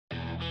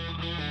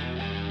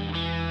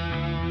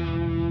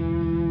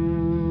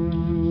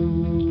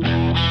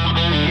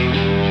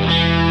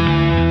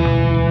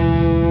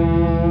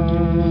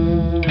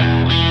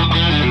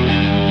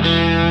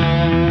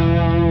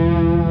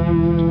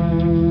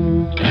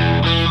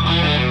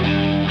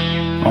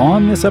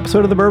On this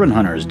episode of the Bourbon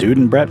Hunters, Dude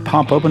and Brett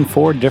pop open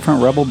 4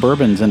 different Rebel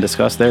bourbons and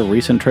discuss their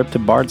recent trip to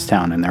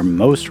Bardstown and their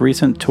most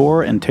recent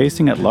tour and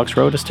tasting at Lux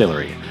Row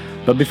Distillery.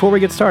 But before we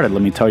get started,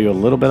 let me tell you a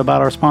little bit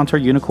about our sponsor,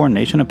 Unicorn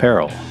Nation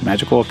Apparel.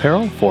 Magical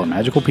apparel for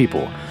magical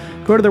people.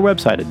 Go to their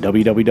website at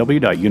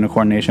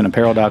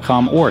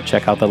www.unicornnationapparel.com or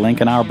check out the link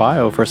in our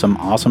bio for some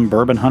awesome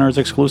Bourbon Hunters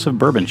exclusive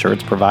bourbon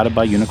shirts provided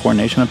by Unicorn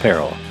Nation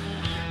Apparel.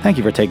 Thank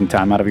you for taking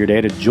time out of your day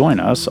to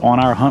join us on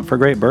our hunt for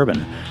great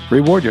bourbon.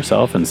 Reward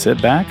yourself and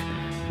sit back,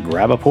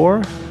 grab a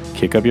pour,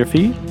 kick up your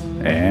feet,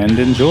 and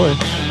enjoy.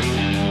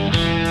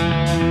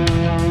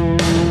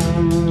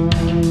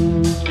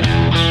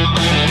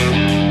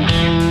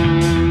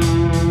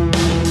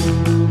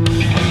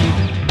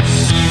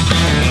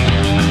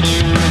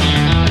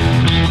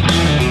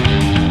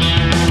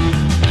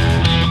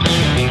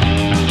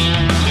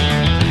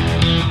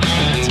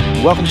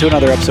 Welcome to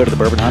another episode of the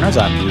Bourbon Hunters.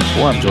 I'm Luke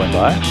Moore. I'm joined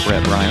by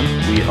Brett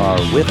Bryan. We are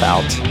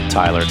without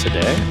Tyler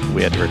today.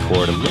 We had to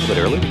record a little bit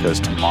early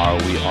because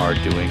tomorrow we are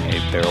doing a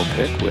barrel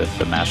pick with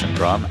the Mash and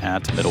Drum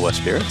at Middle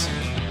West Spirits.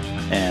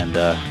 And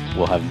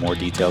we'll have more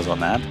details on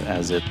that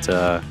as it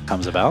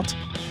comes about.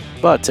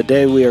 But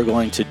today we are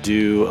going to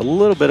do a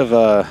little bit of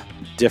a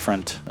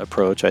different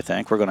approach, I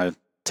think. We're going to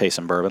taste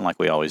some bourbon like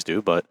we always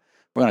do, but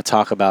we're going to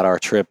talk about our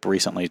trip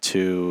recently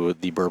to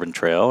the Bourbon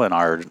Trail and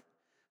our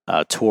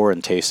tour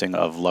and tasting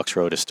of Lux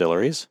Row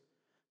Distilleries,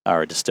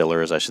 or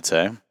distillers, I should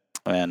say.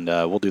 And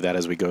we'll do that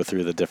as we go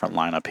through the different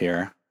lineup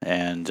here.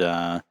 And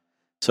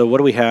so what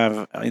do we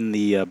have in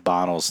the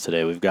bottles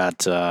today? We've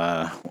got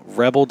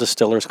Rebel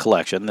Distillers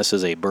Collection. This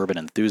is a bourbon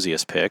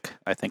enthusiast pick.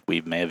 I think we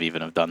may have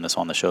even have done this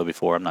on the show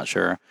before. I'm not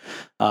sure.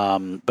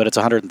 But it's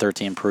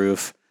 113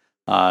 proof.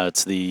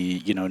 It's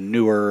the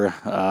newer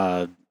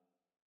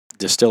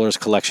Distillers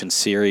Collection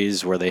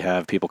series where they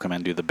have people come in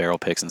and do the barrel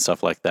picks and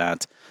stuff like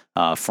that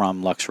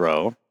from Lux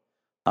Row.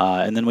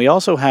 And then we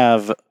also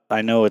have,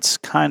 I know it's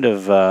kind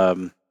of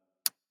the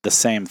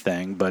same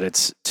thing, but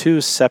it's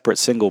 2 separate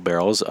single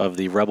barrels of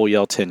the Rebel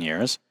Yell 10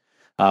 years.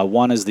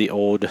 One is the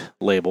old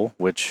label,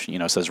 which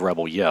says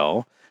Rebel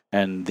Yell,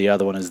 and the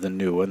other one is the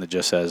new one that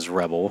just says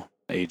Rebel,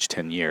 aged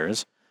 10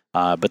 years.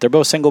 But they're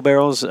both single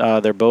barrels.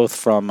 They're both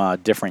from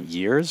different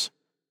years,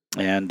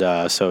 and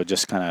so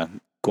just kind of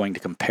going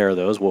to compare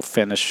those. We'll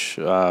finish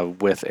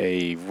with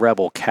a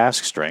Rebel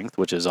cask strength,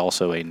 which is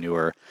also a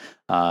newer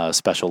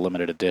special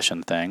limited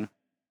edition thing.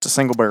 It's a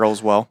single barrel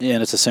as well. Yeah,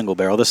 and it's a single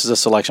barrel. This is a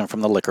selection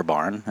from the Liquor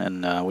Barn,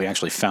 and we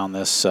actually found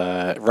this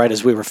right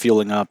as we were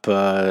fueling up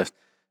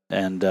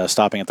and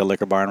stopping at the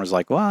Liquor Barn. Was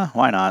like, well,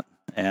 why not?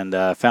 And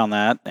found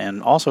that,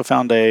 and also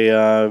found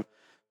a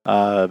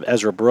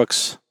Ezra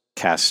Brooks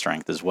cask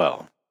strength as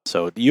well.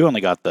 So you only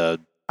got the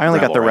I only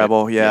got the right?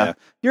 Rebel, yeah.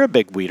 You're a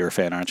big Weeder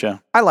fan, aren't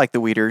you? I like the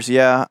Weeders,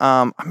 yeah.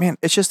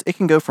 It's just, it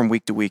can go from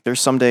week to week. There's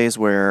some days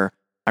where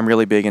I'm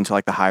really big into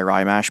like the high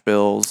rye mash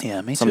bills. Yeah,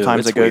 me too.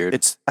 Sometimes it's weird.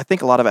 I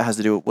think a lot of it has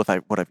to do with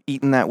what I've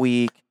eaten that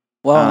week.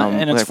 Well,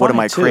 and it's like, what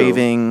am I too.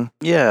 craving?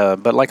 Yeah,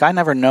 but like I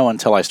never know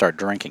until I start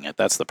drinking it.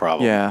 That's the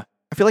problem. Yeah.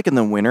 I feel like in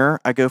the winter,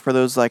 I go for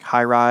those like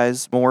high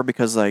ryes more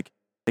because like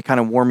they kind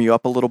of warm you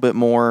up a little bit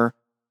more.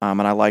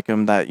 And I like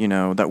them that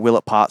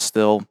Willet pot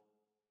still.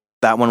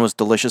 That one was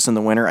delicious in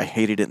the winter. I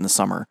hated it in the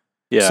summer.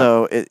 Yeah.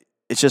 So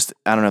it's just,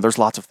 I don't know, there's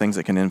lots of things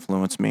that can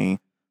influence me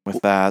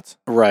with that.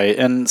 Right.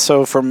 And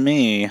so for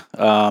me,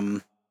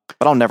 but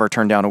I'll never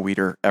turn down a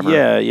Weeder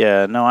ever.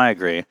 Yeah. No, I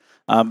agree.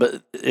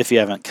 But if you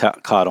haven't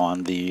caught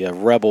on, the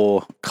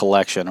Rebel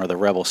collection or the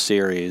Rebel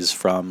series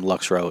from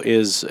Lux Row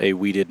is a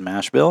wheated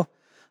mash bill.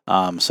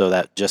 So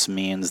that just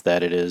means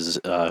that it is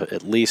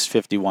at least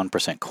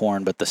 51%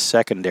 corn, but the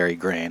secondary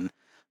grain,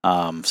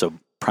 so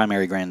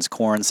primary grain is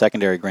corn,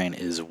 secondary grain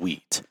is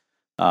wheat.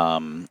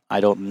 I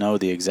don't know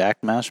the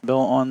exact mash bill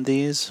on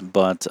these,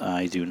 but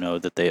I do know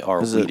that they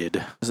are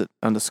wheated. Is it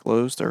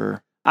undisclosed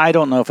or? I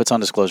don't know if it's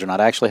undisclosed or not.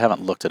 I actually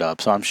haven't looked it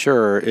up, so I'm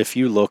sure if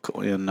you look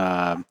in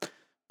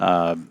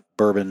Breaking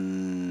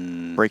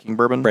Bourbon.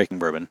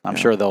 I'm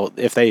sure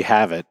if they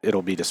have it,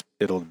 it'll be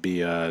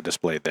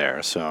displayed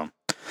there. So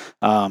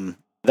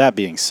that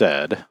being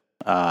said,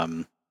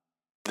 I'm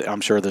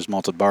sure there's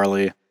malted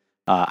barley.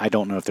 I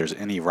don't know if there's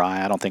any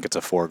rye. I don't think it's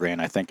a 4 grain.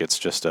 I think it's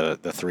just the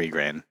 3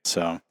 grain.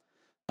 So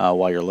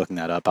while you're looking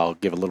that up, I'll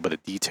give a little bit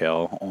of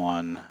detail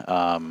on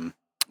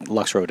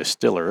Lux Row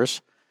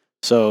Distillers.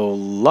 So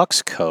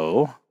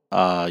Luxco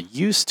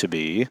used to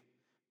be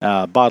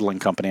a bottling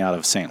company out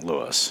of St.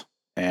 Louis.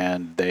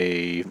 And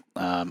they,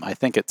 I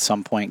think at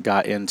some point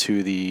got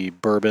into the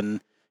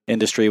bourbon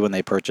industry when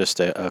they purchased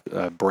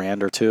a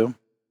brand or two.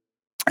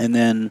 And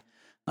then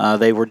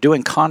they were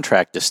doing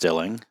contract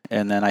distilling,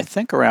 and then I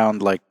think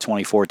around like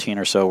 2014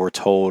 or so, we're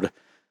told,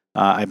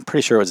 I'm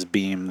pretty sure it was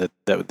Beam that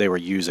they were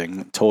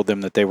using, told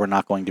them that they were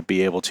not going to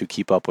be able to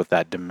keep up with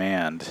that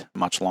demand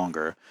much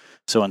longer.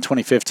 So in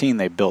 2015,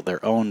 they built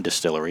their own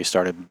distillery,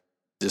 started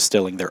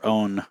distilling their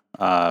own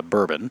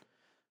bourbon,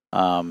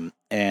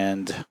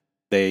 and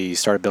they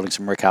started building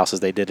some rick houses.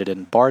 They did it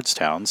in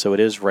Bardstown, so it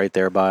is right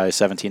there by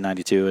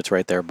 1792. It's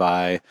right there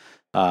by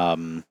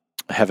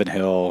Heaven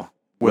Hill,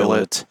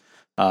 Willet.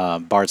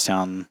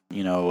 Bardstown,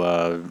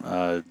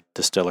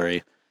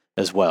 distillery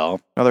as well.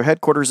 Now, their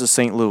headquarters is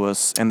St.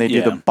 Louis, and they do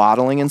Yeah. the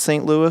bottling in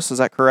St. Louis. Is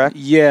that correct?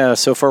 Yeah,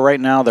 so for right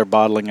now, they're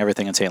bottling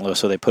everything in St. Louis.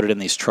 So they put it in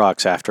these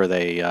trucks after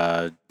they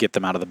get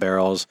them out of the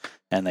barrels,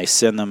 and they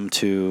send them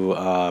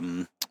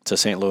to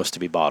St. Louis to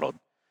be bottled.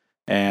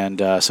 And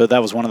so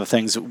that was one of the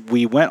things.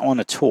 We went on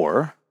a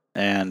tour,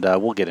 and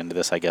we'll get into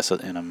this, I guess,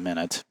 in a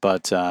minute.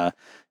 But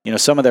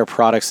some of their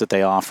products that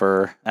they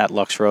offer at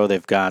Luxro,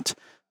 they've got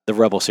the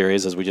Rebel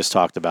series, as we just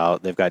talked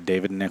about. They've got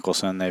David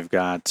Nicholson. They've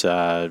got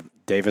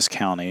Davis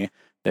County.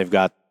 They've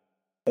got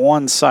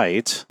on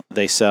site,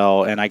 they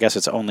sell, and I guess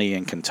it's only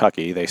in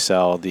Kentucky, they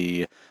sell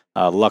the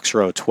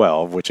Luxro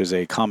 12, which is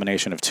a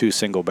combination of 2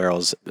 single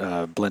barrels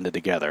blended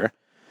together.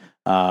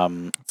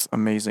 It's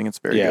amazing. It's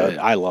very good.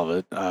 Yeah, I love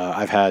it.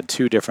 I've had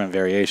 2 different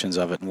variations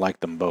of it and like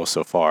them both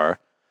so far.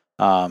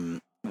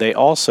 They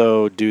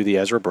also do the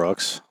Ezra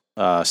Brooks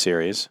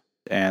series,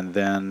 and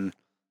then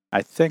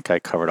I think I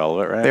covered all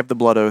of it, right? They have the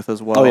Blood Oath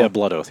as well. Oh, yeah,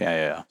 Blood Oath.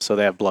 Yeah. So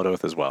they have Blood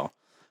Oath as well,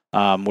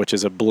 which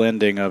is a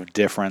blending of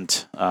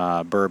different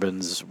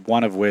bourbons,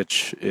 one of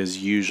which is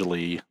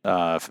usually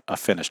a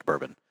finished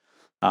bourbon.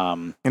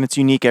 And it's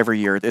unique every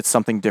year. It's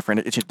something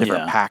different. It's a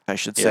different pact, I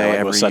should say, like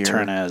every it was year.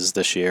 Sauternes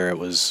this year. It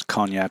was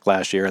cognac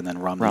last year, and then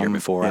rum the year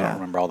before. I don't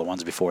remember all the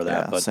ones before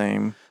that. Yeah, but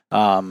same.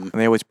 And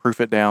they always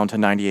proof it down to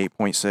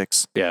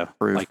 98.6. Yeah,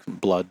 proof. like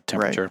blood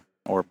temperature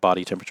or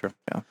body temperature.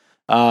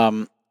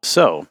 Yeah.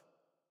 So,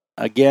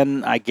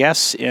 again, I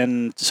guess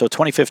in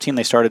 2015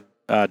 they started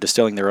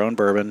distilling their own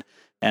bourbon,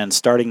 and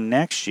starting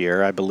next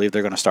year, I believe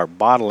they're going to start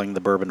bottling the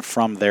bourbon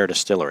from their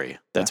distillery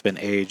that's been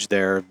aged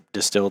there,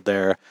 distilled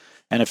there.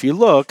 And if you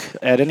look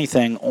at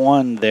anything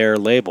on their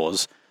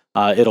labels,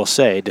 it'll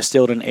say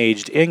distilled and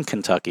aged in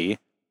Kentucky,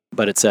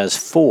 but it says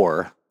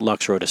for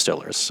Luxro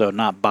distillers, so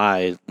not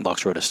by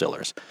Luxro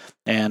distillers.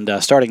 And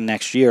starting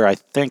next year, I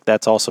think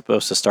that's all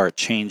supposed to start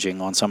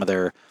changing on some of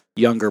their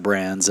younger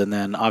brands. And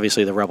then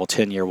obviously the Rebel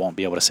 10-year won't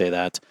be able to say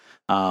that.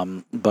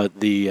 But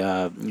the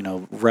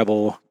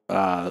Rebel,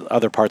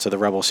 other parts of the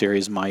Rebel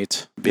series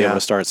might be able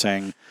to start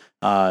saying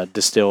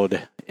distilled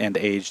and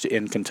aged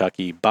in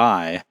Kentucky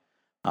by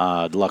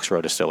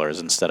Luxro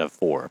distillers instead of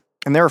for.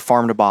 And they're a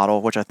farm to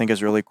bottle, which I think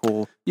is really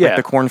cool. Yeah. Like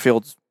the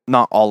cornfields,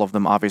 not all of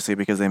them, obviously,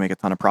 because they make a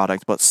ton of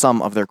products, but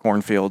some of their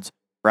cornfields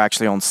are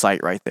actually on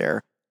site right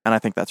there. And I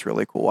think that's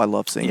really cool. I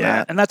love seeing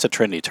that. And that's a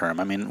trendy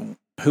term. I mean,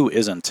 who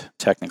isn't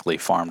technically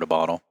farm to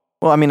bottle?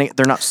 Well, I mean,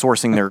 they're not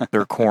sourcing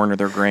their corn or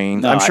their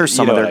grain. I'm sure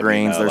some of their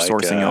grains they're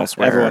sourcing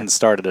elsewhere. Everyone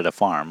started at a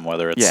farm,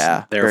 whether it's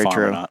their farm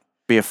or not.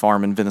 Be a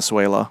farm in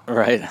Venezuela.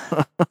 Right.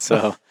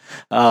 So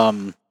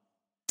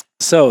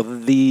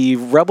the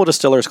Rebel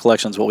Distillers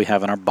collection is what we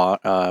have in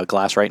our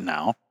glass right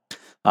now.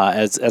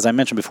 As I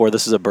mentioned before,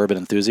 this is a bourbon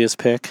enthusiast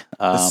pick.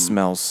 This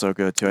smells so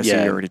good, too. I see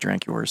you already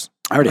drank yours.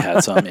 I already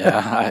had some,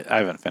 yeah. I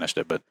haven't finished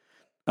it. But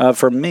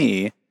for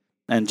me,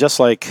 and just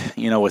like,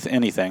 with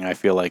anything, I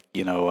feel like,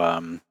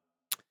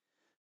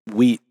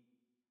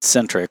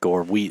 wheat-centric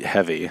or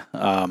wheat-heavy.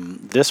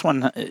 This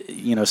one,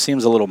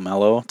 seems a little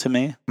mellow to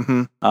me.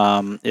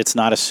 Mm-hmm. It's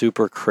not a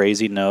super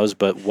crazy nose,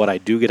 but what I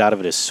do get out of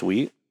it is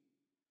sweet.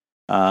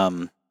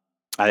 There's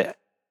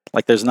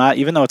not,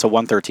 even though it's a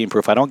 113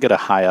 proof, I don't get a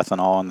high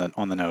ethanol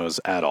on the nose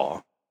at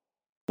all.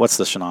 What's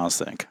the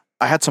Chanaz think?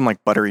 I had some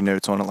like buttery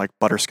notes on it, like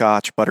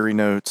butterscotch, buttery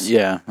notes.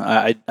 Yeah,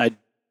 I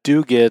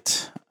do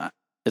get.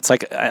 It's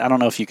like, I don't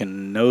know if you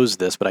can nose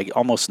this, but I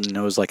almost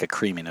nose like a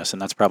creaminess, and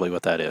that's probably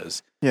what that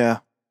is. Yeah.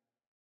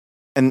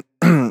 And,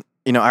 I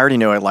already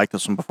know I like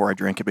this one before I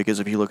drink it, because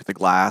if you look at the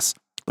glass,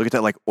 look at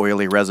that like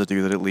oily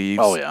residue that it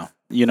leaves. Oh, yeah.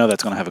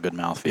 That's going to have a good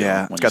mouthfeel.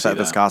 Yeah, it's got that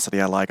viscosity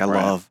I like. I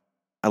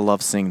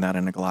love seeing that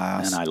in a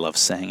glass. And I love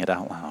saying it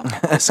out loud.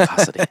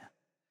 Viscosity.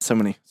 So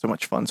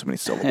much fun, so many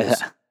syllables.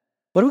 Yeah.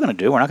 What are we going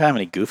to do? We're not going to have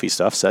any goofy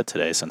stuff said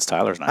today since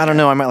Tyler's not I don't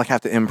know. I might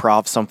have to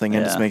improv something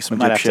and just make some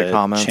dipshit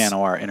comments.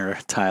 Channel our inner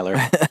Tyler.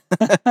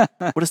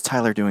 What is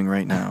Tyler doing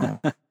right now?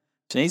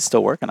 He's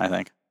still working, I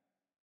think.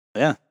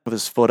 Yeah. With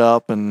his foot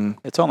up and...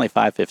 It's only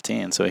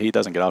 5:15, so he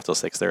doesn't get off till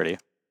 6:30.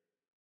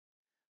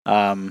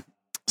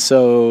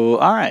 So,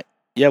 all right.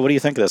 Yeah, what do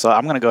you think of this?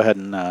 I'm going to go ahead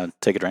and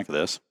take a drink of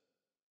this.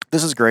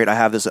 This is great. I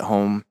have this at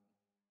home.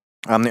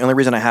 The only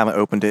reason I haven't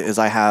opened it is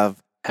I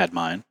have... Had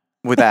mine.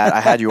 With that, I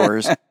had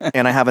yours.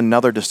 And I have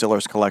another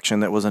Distiller's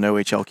Collection that was an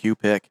OHLQ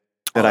pick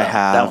that I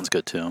have. That one's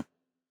good, too.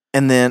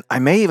 And then I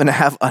may even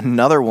have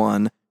another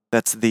one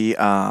that's the...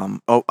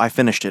 I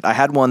finished it. I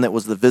had one that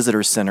was the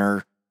Visitor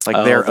Center. It's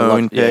like their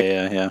own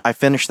pick. Yeah. I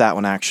finished that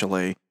one,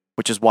 actually,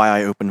 which is why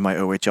I opened my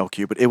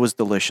OHLQ. But it was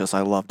delicious.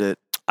 I loved it.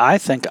 I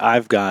think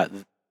I've got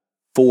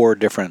 4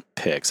 different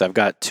picks. I've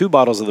got 2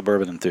 bottles of the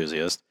Bourbon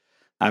Enthusiast.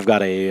 I've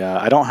got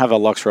I don't have a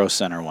Luxro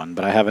Center one,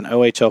 but I have an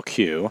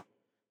OHLQ.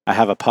 I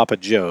have a Papa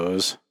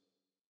Joe's.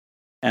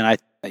 And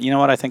you know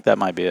what? I think that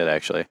might be it,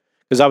 actually.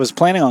 Because I was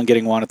planning on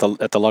getting one at the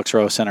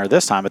Luxro Center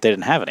this time, but they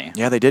didn't have any.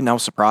 Yeah, they didn't. I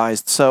was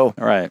surprised. So,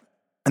 right.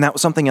 And that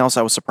was something else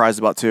I was surprised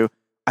about, too.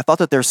 I thought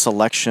that their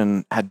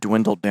selection had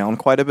dwindled down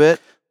quite a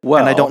bit. Well,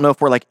 and I don't know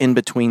if we're like in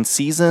between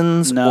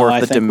seasons no, or if I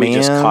the think demand. we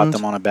just caught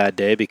them on a bad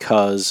day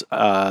because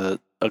a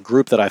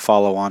group that I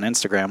follow on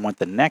Instagram went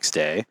the next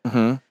day,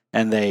 Mhm.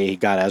 and they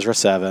got Ezra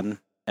 7,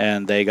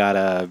 and they got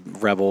a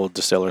Rebel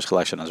Distillers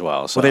Collection as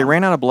well. So Well, they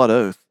ran out of Blood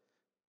Oath.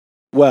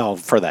 well,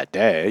 for that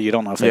day, you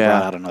don't know if they Yeah.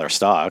 brought out another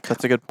stock.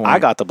 That's a good point. I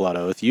got the Blood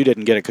Oath. You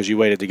didn't get it because you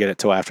waited to get it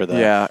till after the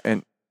Yeah,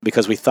 and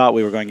because we thought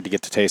we were going to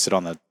get to taste it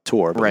on the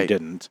tour, but we Right.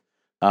 didn't.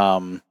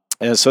 And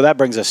so that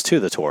brings us to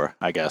the tour,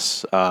 I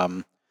guess.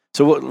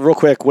 So real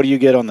quick, what do you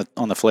get on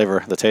the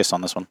flavor, the taste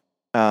on this one?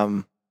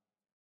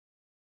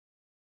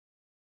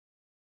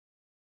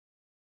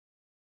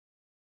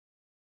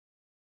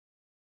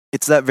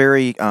 It's that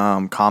very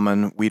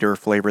common wheater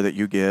flavor that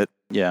you get.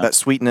 Yeah, That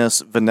sweetness,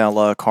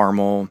 vanilla,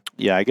 caramel.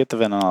 yeah, I get the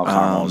vanilla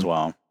caramel as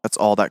well. That's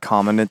all that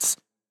common. It's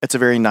a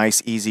very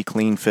nice, easy,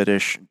 clean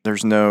finish.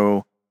 There's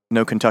no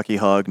Kentucky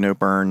hug, no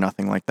burn,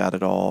 nothing like that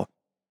at all.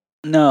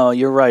 No,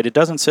 you're right. It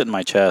doesn't sit in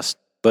my chest,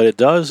 but it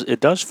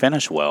does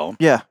finish well.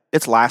 Yeah,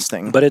 it's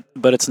lasting.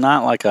 But it's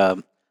not like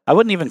I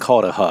wouldn't even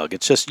call it a hug.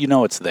 It's just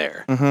it's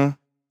there. Mm-hmm.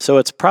 So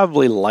it's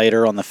probably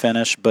lighter on the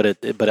finish, but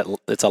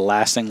it's a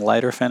lasting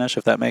lighter finish,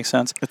 if that makes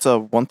sense. It's a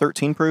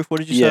 113 proof. What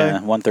did you say?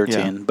 Yeah,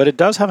 113. But it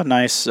does have a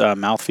nice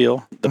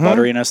mouthfeel. The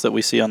butteriness that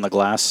we see on the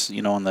glass,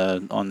 on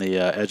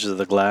the edges of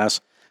the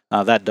glass,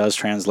 that does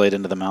translate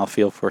into the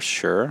mouthfeel for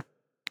sure.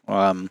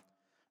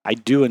 I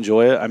do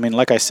enjoy it. I mean,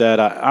 like I said,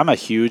 I'm a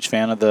huge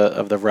fan of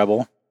the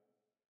Rebel.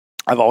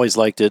 I've always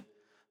liked it.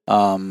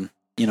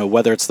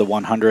 Whether it's the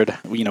 100,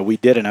 we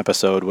did an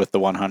episode with the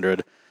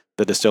 100,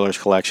 the Distillers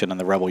Collection, and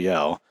the Rebel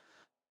Yell.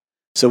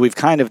 So we've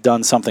kind of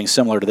done something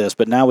similar to this,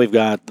 but now we've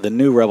got the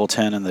new Rebel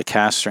 10 and the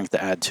cask strength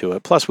to add to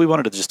it. Plus, we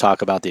wanted to just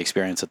talk about the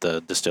experience at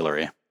the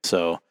distillery.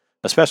 So,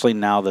 especially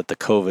now that the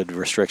COVID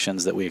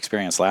restrictions that we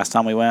experienced last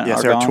time we went are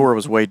our gone. tour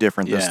was way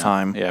different this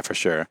time. Yeah, for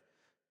sure.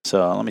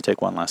 So let me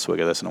take one last swig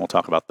of this, and we'll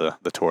talk about the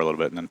tour a little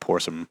bit, and then pour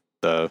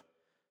the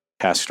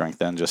cask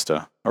strength in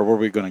or were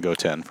we going to go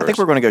 10 first? I think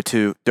we're going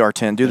to do our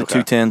 10, do the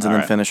Okay. 2 10s, and All then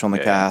right. finish on the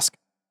cask.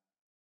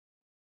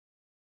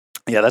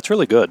 Yeah, that's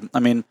really good. I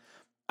mean,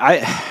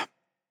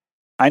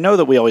 I know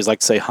that we always like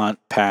to say hunt,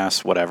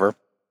 pass, whatever,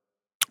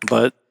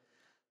 but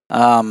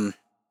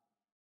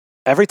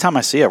every time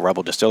I see a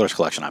Rebel Distillers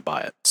Collection, I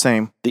buy it.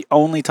 Same. The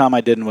only time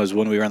I didn't was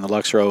when we were in the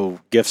Luxro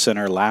Gift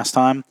Center last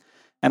time,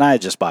 and I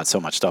had just bought so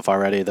much stuff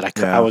already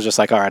that I was just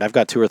like, all right, I've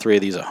got 2 or 3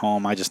 of these at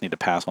home. I just need to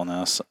pass on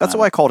this. That's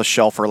why I call it a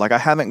shelfer. Like, I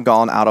haven't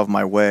gone out of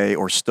my way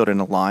or stood in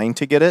a line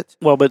to get it.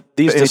 Well, but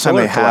these anytime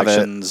distiller they have it-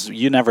 collections,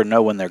 you never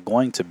know when they're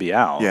going to be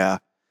out. Yeah.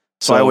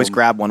 So I always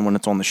grab one when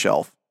it's on the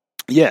shelf.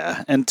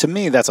 Yeah, and to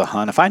me, that's a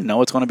hunt. If I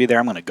know it's going to be there,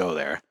 I'm going to go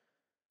there.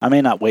 I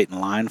may not wait in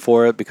line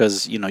for it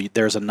because,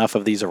 there's enough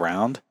of these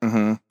around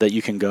that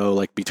you can go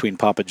like between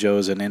Papa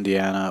Joe's in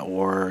Indiana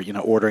or,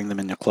 ordering them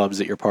in the clubs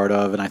that you're part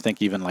of. And I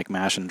think even like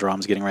Mash and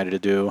Drum's getting ready to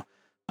do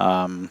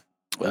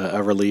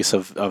a release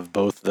of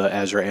both the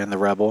Ezra and the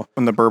Rebel.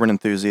 And the Bourbon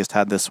Enthusiast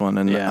had this one.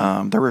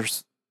 And there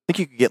was, I think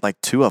you could get like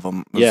 2 of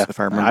them, if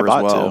I remember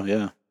I bought as well. 2,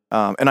 yeah.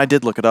 And I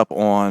did look it up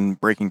on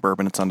Breaking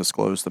Bourbon. It's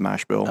undisclosed, the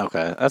mash bill.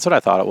 Okay, that's what I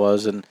thought it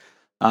was, and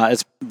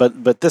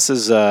but this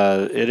is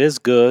it is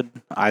good.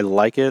 I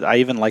like it. I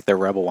even like their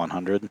Rebel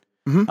 100.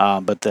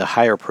 But the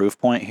higher proof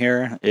point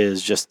here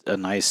is just a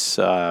nice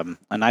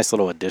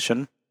little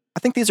addition. I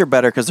think these are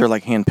better because they're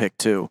like handpicked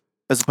too,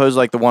 as opposed to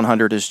like the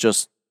 100 is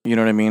just, you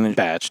know what I mean,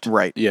 Batched.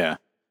 Right. Yeah.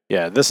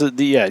 Yeah. This is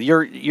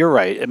You're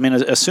right. I mean,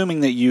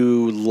 assuming that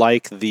you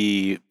like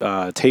the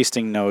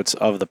tasting notes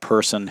of the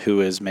person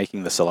who is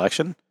making the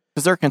selection.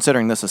 Because they're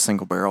considering this a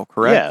single barrel,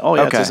 correct? Yeah. Oh,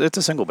 yeah. Okay. It's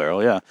a single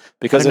barrel. Yeah. I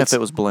Because didn't know if it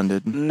was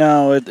blended.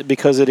 No,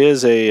 because it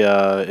is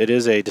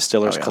a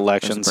distiller's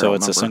collection, There's a so barrel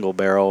it's a number. single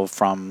barrel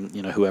from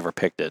whoever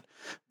picked it.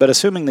 But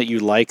assuming that you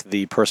like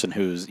the person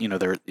who's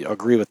they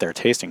agree with their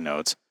tasting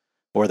notes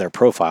or their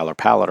profile or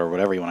palate or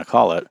whatever you want to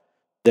call it,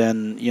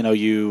 then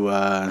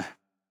you're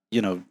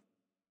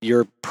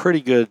pretty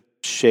good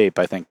shape,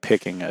 I think,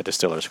 picking a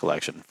distiller's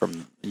collection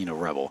from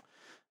Rebel.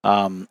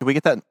 Did we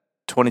get that in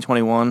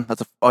 2021?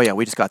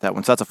 We just got that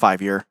one. So that's a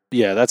 5-year.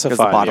 Yeah, that's a 5-year.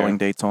 Because the bottling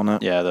date's on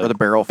it. Yeah, or the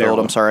barrel filled.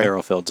 I'm sorry.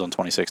 Barrel filled's on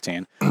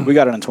 2016. We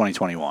got it in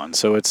 2021,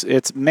 so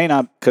it's may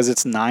not because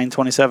it's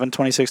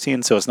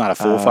 9/27/2016, so it's not a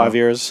full 5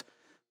 years,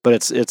 but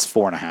it's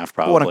 4.5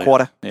 probably.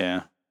 4.25.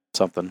 Yeah,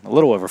 something a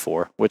little over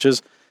 4, which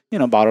is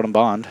bottled and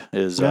bond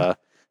is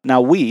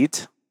now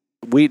wheat.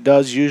 Wheat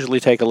does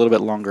usually take a little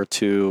bit longer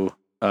to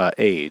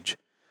age.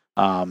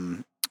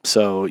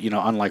 So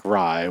unlike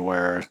rye,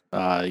 where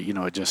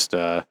it just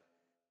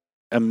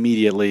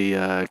immediately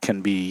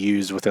can be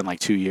used within like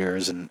 2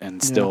 years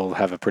and still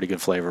have a pretty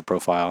good flavor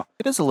profile.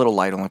 It is a little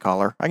light on the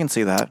collar. I can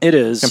see that. It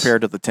is.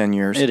 Compared to the 10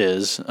 years. It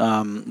is.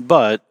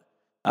 But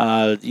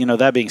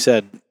that being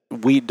said,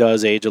 wheat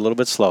does age a little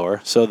bit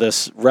slower. So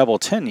this Rebel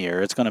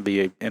 10-year, it's going to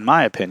be, in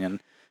my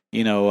opinion,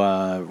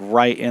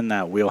 right in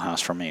that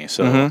wheelhouse for me.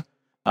 So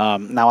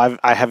now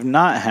I have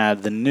not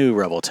had the new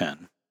Rebel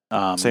 10.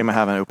 Same, I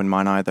haven't opened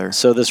mine either.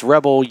 So this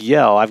Rebel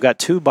Yell, I've got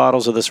 2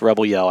 bottles of this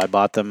Rebel Yell. I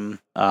bought them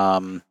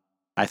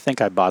I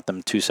think I bought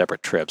them 2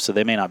 separate trips, so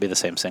they may not be the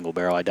same single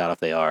barrel. I doubt if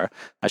they are.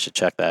 I should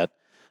check that.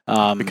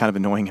 It'd be kind of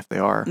annoying if they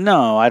are.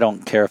 No, I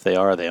don't care if they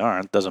are or they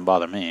aren't. It doesn't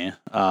bother me.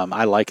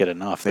 I like it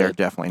enough. They're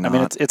definitely not. I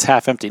mean, it's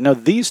half empty. No,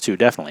 these 2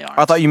 definitely aren't.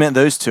 I thought you meant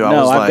those 2.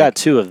 No, I've got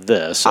 2 of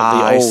this, of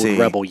the old see.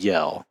 Rebel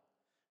Yell.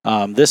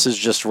 This is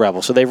just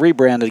Rebel. So they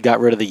rebranded, got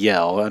rid of the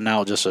Yell, and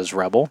now it just says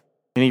Rebel.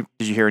 Did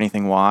you hear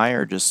anything why,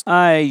 or just?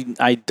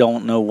 I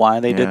don't know why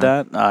they did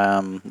that,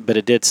 but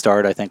it did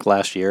start, I think,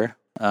 last year.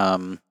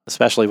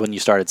 Especially when you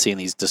started seeing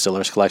these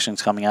distillers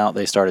collections coming out,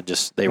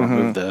 they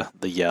removed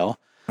the Yell.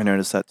 I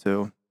noticed that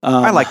too.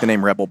 I like the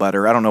name Rebel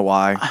better. I don't know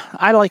why.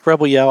 I like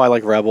Rebel Yell. I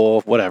like Rebel.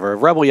 Whatever.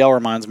 Rebel Yell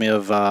reminds me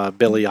of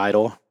Billy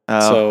Idol,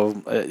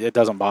 so it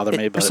doesn't bother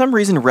me. But for some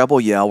reason,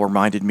 Rebel Yell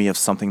reminded me of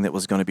something that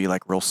was going to be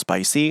like real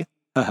spicy.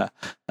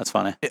 That's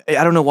funny.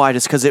 I don't know why.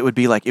 Just because it would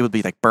be like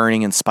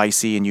burning and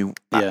spicy, and you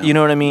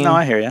know what I mean. No,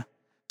 I hear you.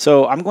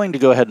 So I'm going to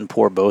go ahead and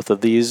pour both of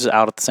these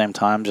out at the same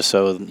time, just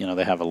so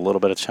they have a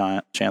little bit of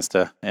chance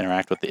to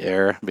interact with the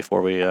air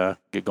before we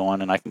get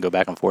going, and I can go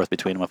back and forth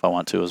between them if I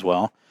want to as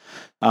well.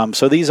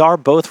 So these are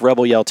both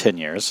Rebel Yell 10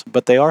 years,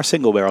 but they are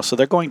single barrel, so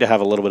they're going to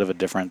have a little bit of a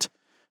different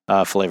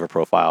flavor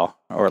profile,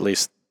 or at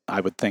least I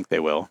would think they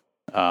will.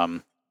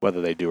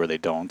 Whether they do or they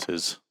don't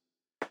is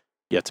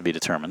yet to be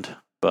determined.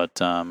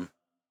 But I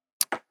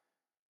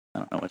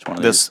don't know which one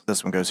of these.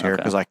 This one goes here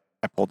because I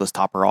pulled this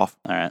topper off.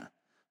 All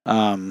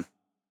right.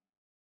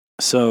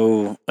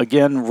 So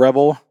again,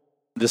 Rebel.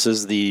 This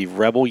is the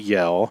Rebel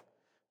Yell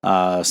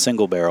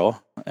single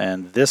barrel,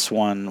 and this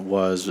one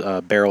was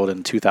barreled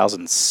in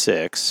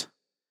 2006.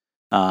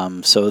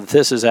 So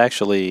this is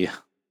actually,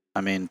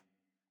 I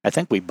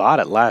think we bought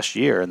it last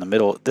year in the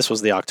middle. This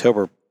was the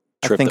October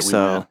trip that we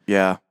went.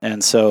 Yeah.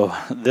 And so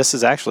this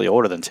is actually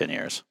older than 10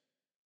 years.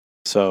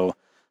 So,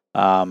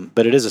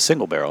 but it is a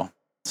single barrel.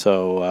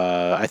 So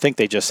I think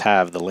they just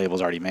have the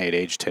labels already made,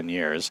 aged 10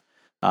 years.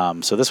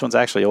 So this one's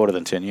actually older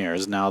than 10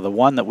 years. Now, the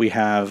one that we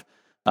have,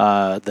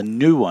 the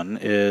new one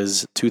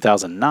is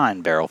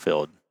 2009 barrel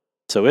filled.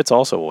 So it's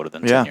also older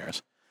than 10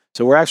 years.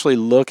 So we're actually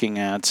looking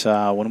at,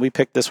 when we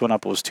picked this one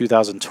up, it was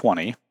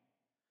 2020.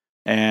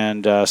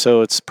 And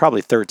so it's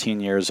probably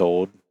 13 years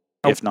old,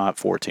 if not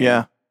 14.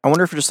 Yeah. I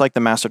wonder if just like the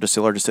master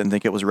distiller just didn't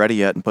think it was ready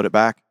yet and put it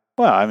back.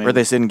 Well, I mean, or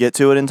they didn't get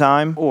to it in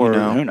time, or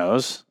who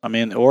knows? I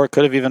mean, or it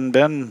could have even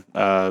been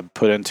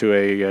put into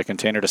a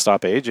container to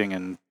stop aging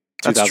in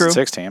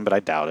 2016, but I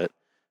doubt it.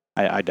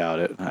 I doubt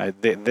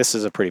it. This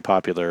is a pretty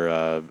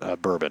popular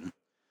bourbon,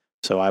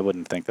 so I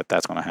wouldn't think that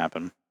that's going to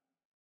happen.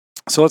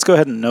 So let's go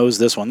ahead and nose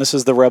this one. This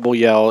is the Rebel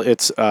Yell.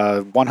 It's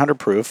 100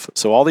 proof.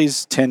 So all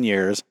these 10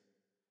 years,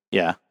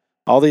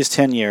 all these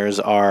 10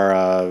 years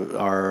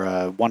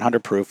are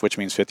 100 proof, which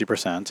means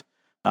 50%.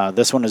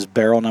 This one is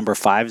barrel number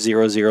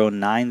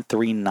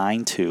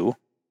 5009392,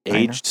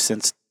 aged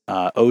since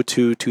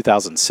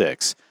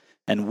 2006.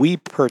 And we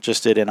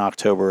purchased it in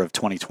October of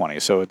 2020.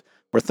 So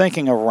we're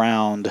thinking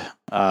around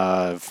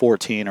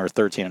 14 or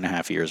 13 and a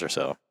half years or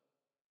so.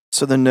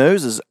 So the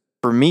nose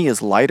for me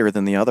is lighter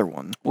than the other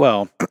one.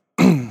 Well,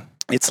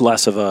 it's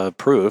less of a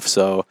proof,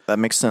 so that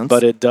makes sense.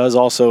 But it does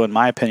also, in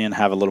my opinion,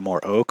 have a little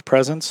more oak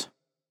presence.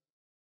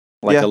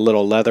 Like a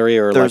little leathery,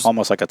 or like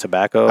almost like a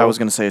tobacco. I was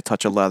going to say a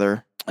touch of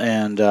leather.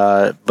 And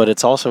but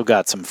it's also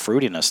got some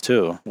fruitiness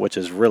too, which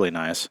is really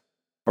nice.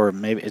 Or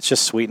maybe it's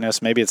just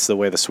sweetness. Maybe it's the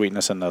way the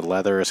sweetness and the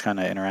leather is kind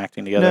of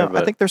interacting together. No,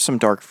 I think there's some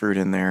dark fruit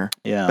in there.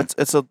 Yeah,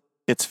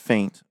 it's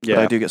faint. Yeah,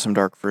 but I do get some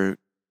dark fruit.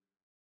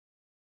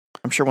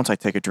 I'm sure once I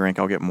take a drink,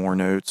 I'll get more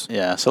notes.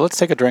 Yeah, so let's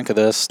take a drink of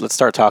this. Let's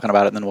start talking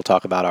about it, and then we'll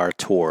talk about our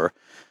tour.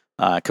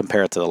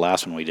 Compare it to the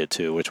last one we did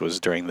too, which was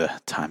during the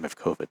time of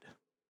COVID.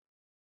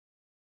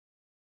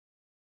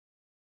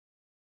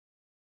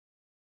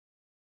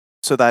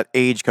 So that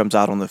age comes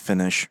out on the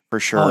finish for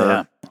sure. Oh,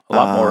 yeah. A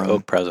lot more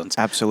oak presence.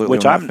 Absolutely,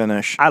 which on the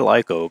finish. I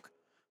like oak,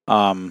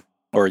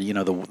 or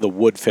the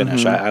wood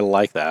finish. Mm-hmm. I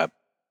like that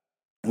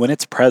when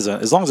it's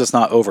present, as long as it's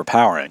not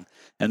overpowering.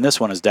 And this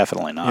one is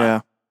definitely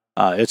not.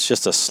 Yeah, it's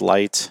just a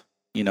slight,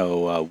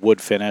 wood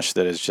finish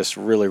that is just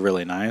really,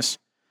 really nice.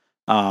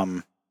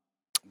 But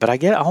I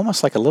get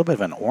almost like a little bit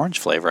of an orange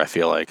flavor. I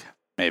feel like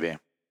maybe.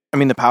 I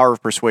mean, the power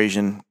of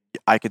persuasion.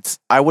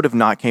 I would have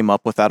not came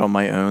up with that on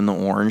my own, the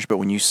orange, but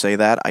when you say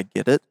that, I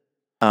get it.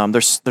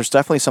 There's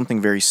definitely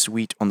something very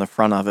sweet on the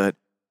front of it,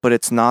 but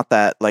it's not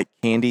that like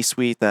candy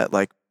sweet, that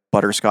like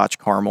butterscotch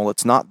caramel.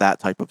 It's not that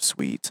type of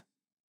sweet.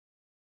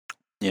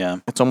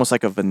 Yeah. It's almost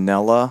like a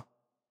vanilla.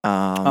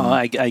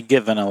 I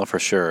get vanilla for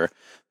sure.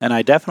 And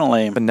I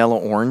definitely... Vanilla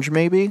orange,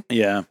 maybe?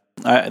 Yeah.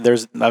 I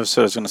was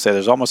going to say,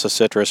 there's almost a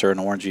citrus or an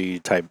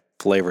orangey type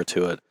flavor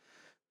to it.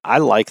 I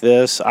like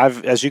this.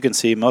 As you can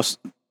see,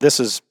 this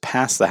is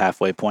past the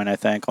halfway point, I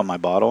think, on my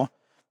bottle.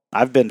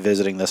 I've been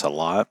visiting this a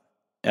lot,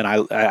 and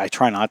I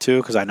try not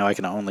to because I know I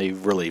can only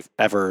really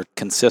ever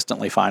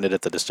consistently find it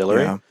at the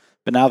distillery. Yeah.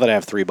 But now that I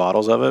have 3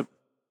 bottles of it,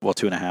 well,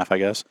 2.5, I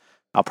guess,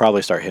 I'll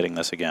probably start hitting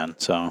this again.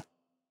 So,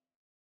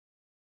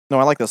 no,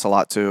 I like this a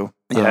lot too.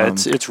 Yeah,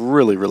 it's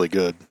really, really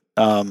good.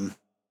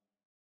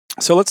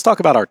 So let's talk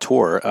about our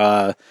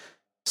tour.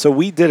 So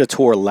we did a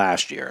tour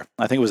last year.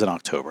 I think it was in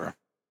October.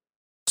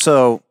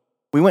 So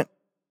we went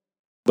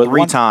But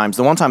three times.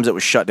 The one time it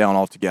was shut down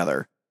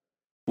altogether.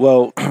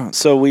 Well,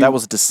 so that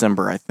was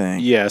December, I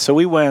think. Yeah, so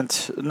we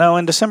went. No,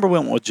 in December we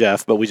went with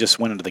Jeff, but we just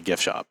went into the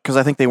gift shop because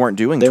I think they weren't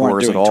doing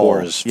tours at all.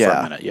 Tours for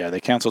a minute. Yeah, they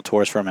canceled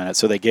tours for a minute,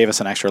 so they gave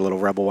us an extra little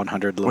Rebel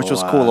 100, which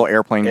was cool, little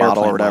airplane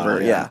model or whatever.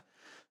 Model, yeah.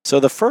 So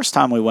the first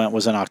time we went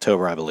was in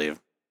October, I believe,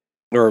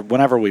 or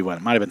whenever we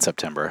went. It might have been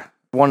September.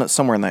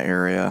 Somewhere in that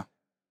area.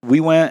 We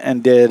went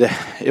and did.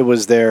 It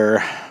was their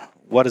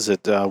what is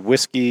it?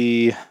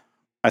 Whiskey.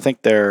 I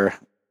think their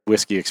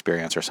whiskey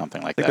experience or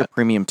something like that. A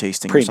premium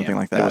tasting or something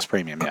like that. It was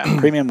premium, yeah.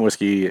 Premium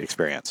whiskey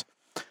experience.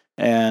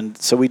 And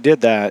so we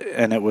did that,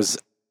 and it was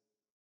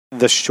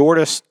the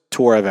shortest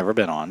tour I've ever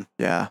been on.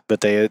 Yeah.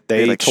 But they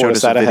told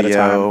us that ahead of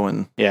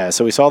time. Yeah,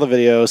 so we saw the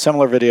video,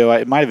 similar video.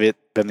 It might have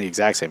been the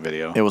exact same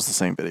video. It was the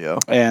same video.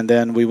 And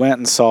then we went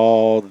and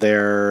saw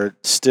their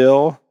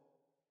still,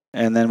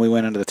 and then we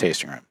went into the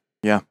tasting room.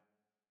 Yeah.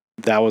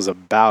 That was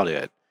about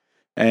it.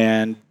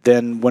 And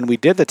then when we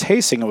did the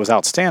tasting, it was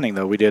outstanding,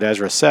 though. We did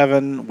Ezra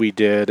 7, we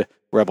did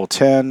Rebel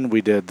 10,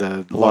 we did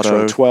the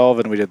Lutro 12,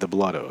 and we did the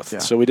Blood Oath. Yeah.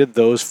 So we did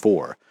those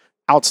 4.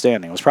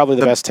 Outstanding. It was probably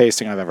the best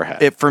tasting I've ever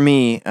had. For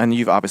me, and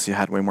you've obviously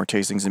had way more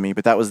tastings than me,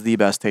 but that was the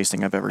best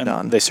tasting I've ever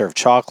done. They served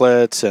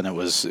chocolates, and it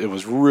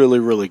was really,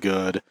 really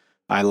good.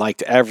 I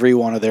liked every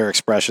one of their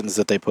expressions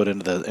that they put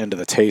into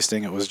the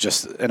tasting. It was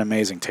just an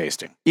amazing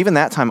tasting. Even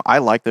that time, I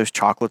liked those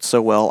chocolates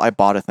so well, I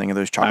bought a thing of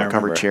those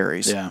chocolate-covered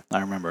cherries. Yeah, I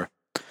remember.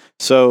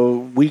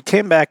 So we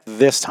came back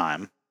this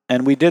time,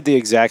 and we did the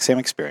exact same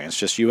experience,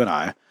 just you and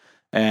I.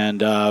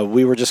 And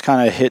we were just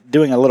kind of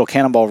doing a little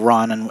cannonball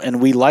run,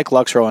 and we like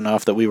Luxro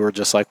enough that we were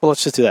just like, well,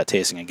 let's just do that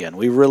tasting again.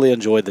 We really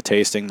enjoyed the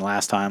tasting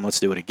last time.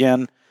 Let's do it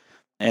again.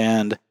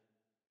 And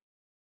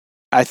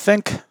I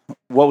think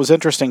what was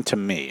interesting to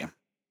me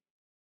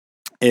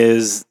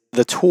is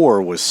the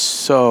tour was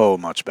so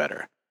much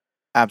better.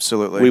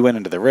 Absolutely. We went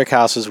into the rick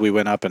houses. We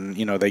went up and,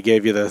 they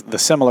gave you the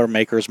similar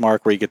maker's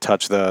mark where you could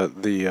touch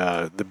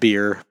the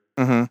beer,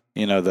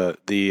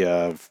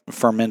 the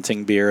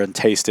fermenting beer and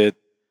taste it.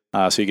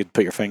 So you could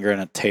put your finger in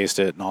it, taste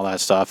it, and all that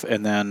stuff.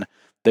 And then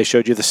they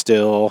showed you the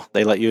still.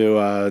 They let you,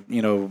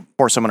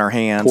 pour some in our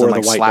hands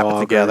and slap it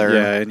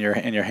together. In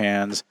your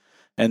hands.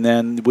 And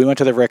then we went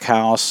to the rick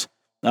house.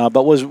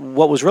 But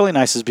what was really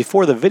nice is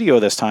before the video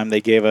this time,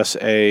 they gave us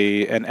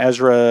an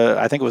Ezra,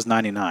 I think it was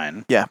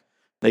 99. Yeah.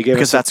 They gave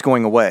because that's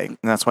going away, and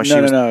that's why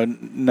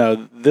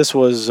No. This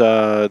was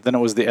then it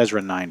was the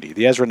Ezra 90.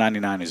 The Ezra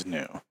 99 is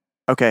new.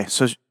 Okay,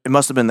 so it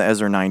must have been the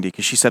Ezra 90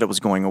 because she said it was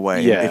going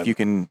away. Yeah, if you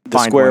can the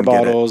find square one,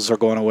 bottles are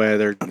going away.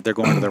 They're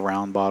going to the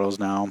round bottles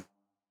now.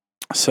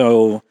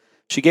 So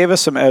she gave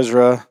us some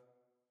Ezra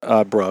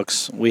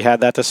Brooks. We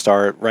had that to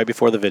start right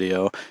before the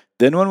video.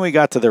 Then when we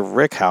got to the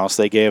Rick House,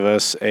 they gave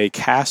us a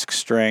cask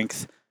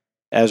strength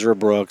Ezra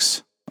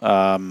Brooks.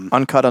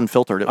 Uncut,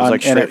 unfiltered. It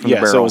was straight from the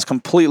barrel. So it was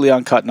completely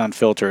uncut and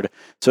unfiltered.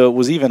 So it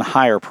was even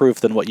higher proof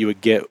than what you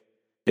would get.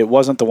 It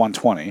wasn't the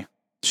 120.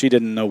 She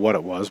didn't know what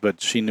it was, but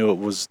she knew it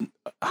was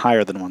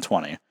higher than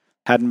 120.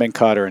 Hadn't been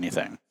cut or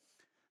anything.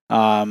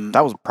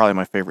 That was probably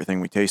my favorite thing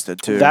we tasted,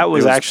 too. That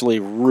was actually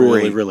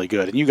really, really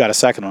good. And you got a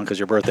second one because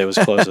your birthday was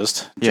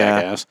closest.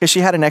 Jackass. Because she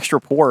had an extra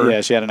pour.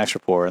 Yeah, she had an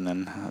extra pour, and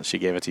then she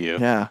gave it to you.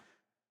 Yeah.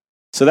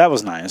 So that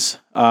was nice.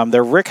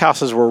 Their rick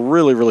houses were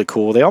really, really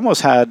cool. They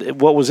almost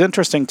had, what was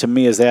interesting to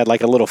me is they had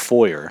like a little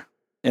foyer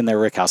in their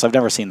rick house. I've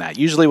never seen that.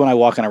 Usually when I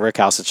walk in a rick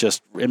house, it's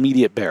just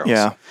immediate barrels.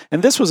 Yeah.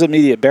 And this was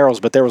immediate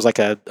barrels, but there was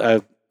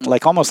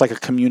like almost like a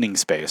communing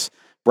space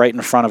right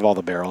in front of all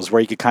the barrels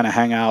where you could kind of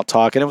hang out,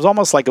 talk. And it was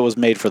almost like it was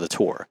made for the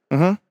tour.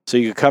 Mm-hmm. So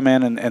you could come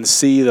in and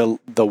see the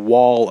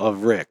wall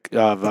of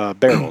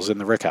barrels in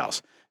the rick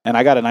house. And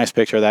I got a nice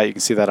picture of that. You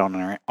can see that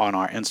on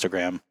our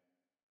Instagram.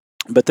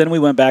 But then we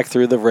went back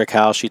through the rick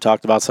house. She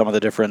talked about some of the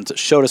different,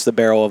 showed us the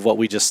barrel of what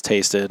we just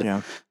tasted.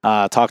 Yeah.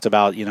 Talked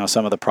about,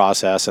 some of the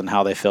process and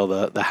how they fill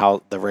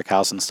the rick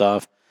house and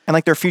stuff. And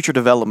like their future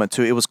development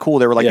too. It was cool.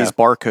 There were these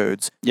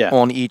barcodes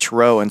on each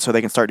row. And so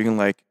they can start doing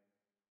like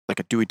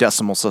a Dewey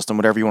Decimal System,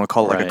 whatever you want to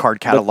call it, like a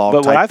card catalog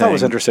But what I thought thing.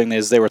 was interesting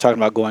is they were talking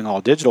about going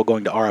all digital,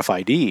 going to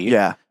RFID.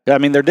 Yeah. I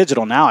mean, they're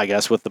digital now, I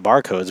guess, with the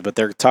barcodes, but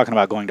they're talking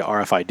about going to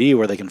RFID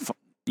where they can,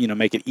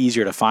 make it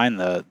easier to find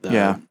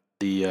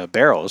the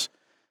barrels.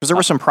 Because there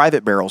were some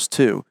private barrels,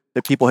 too,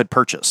 that people had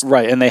purchased.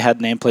 Right, and they had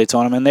nameplates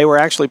on them. And they were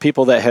actually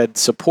people that had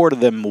supported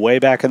them way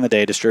back in the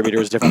day,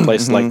 distributors, different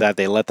places like that.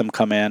 They let them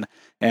come in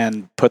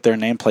and put their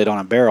nameplate on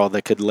a barrel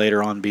that could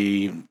later on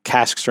be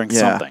cask strength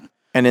something.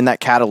 And in that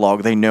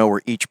catalog, they know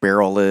where each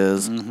barrel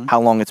is,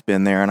 how long it's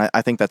been there. And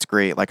I think that's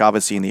great. Like,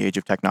 obviously, in the age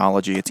of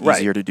technology, it's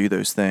easier to do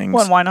those things.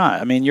 Well, and why not?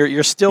 I mean,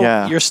 you're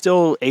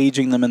still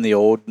aging them in the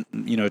old,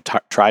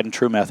 tried and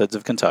true methods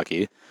of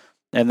Kentucky.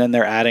 And then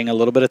they're adding a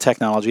little bit of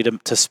technology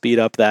to speed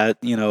up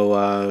that,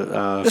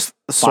 just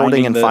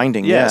sorting and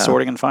finding. Yeah,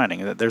 sorting and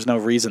finding. There's no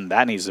reason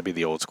that needs to be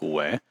the old school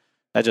way.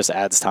 That just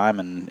adds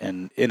time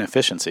and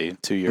inefficiency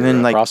to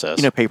your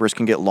process. Papers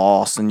can get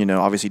lost, and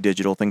obviously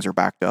digital things are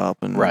backed up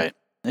and right,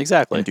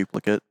 exactly, and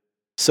duplicate.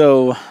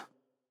 So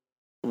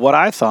what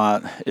I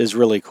thought is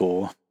really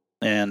cool,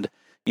 and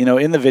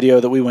in the video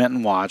that we went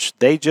and watched,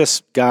 they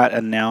just got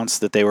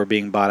announced that they were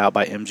being bought out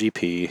by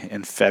MGP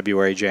in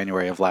February,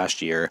 January of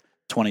last year,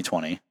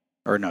 2020,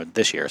 or no,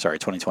 this year, sorry,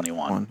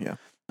 2021. Yeah.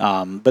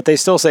 But they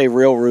still say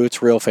real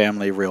roots, real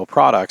family, real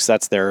products.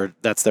 That's their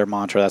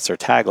mantra. That's their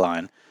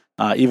tagline.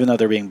 Even though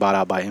they're being bought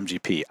out by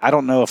MGP, I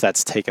don't know if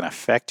that's taken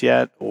effect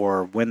yet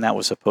or when that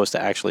was supposed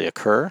to actually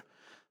occur.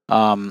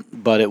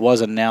 But it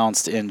was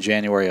announced in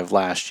January of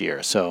last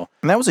year. And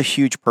that was a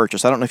huge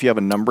purchase. I don't know if you have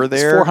a number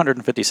there. It's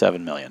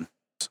 $457 million,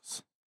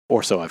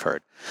 or so I've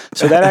heard.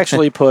 So that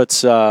actually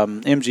puts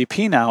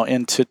MGP now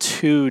into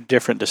 2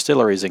 different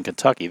distilleries in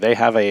Kentucky. They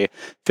have a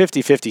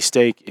 50-50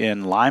 stake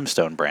in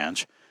Limestone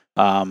Branch,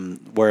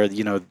 where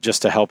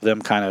just to help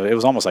them it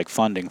was almost like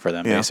funding for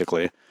them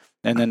basically.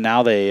 And then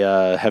now they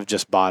have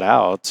just bought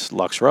out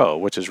Lux Row,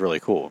 which is really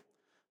cool.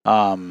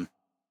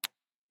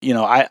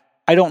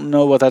 I don't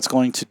know what that's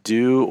going to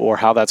do or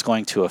how that's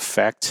going to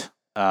affect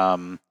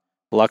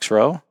Lux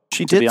Row.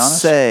 She did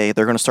say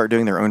they're going to start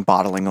doing their own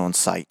bottling on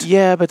site.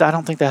 Yeah, but I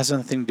don't think that has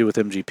anything to do with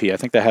MGP. I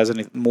think that has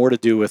more to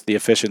do with the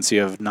efficiency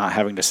of not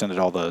having to send it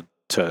all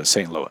to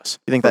St. Louis.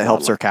 You think that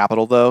helps their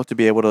capital, though, to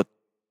be able to...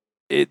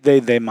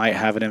 They might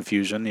have an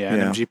infusion,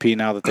 And MGP,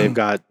 now that they've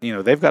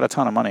got a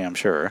ton of money, I'm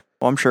sure.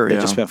 Well, I'm sure, They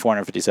just spent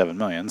 $457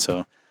 million,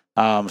 so...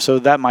 So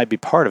that might be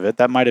part of it.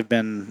 That might have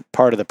been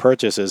part of the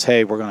purchase is,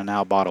 hey, we're going to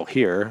now bottle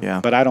here. Yeah.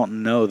 But I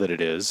don't know that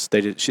it is.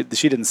 She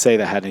didn't say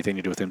that had anything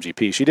to do with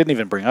MGP. She didn't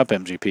even bring up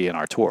MGP in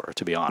our tour,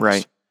 to be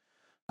honest.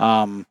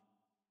 Right.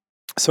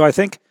 So I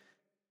think,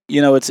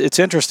 it's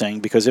interesting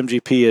because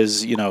MGP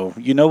is,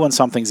 when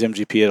something's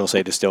MGP, it'll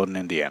say distilled in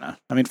Indiana.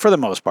 I mean, for the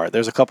most part,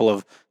 there's a couple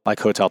of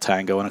like Hotel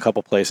Tango and a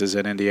couple places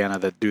in Indiana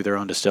that do their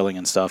own distilling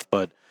and stuff,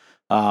 but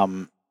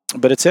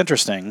it's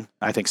interesting.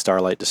 I think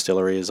Starlight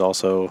Distillery is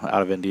also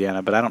out of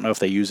Indiana, but I don't know if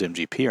they use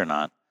MGP or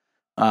not.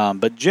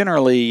 But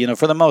generally,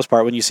 for the most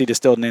part, when you see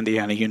distilled in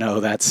Indiana,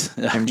 that's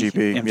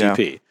MGP.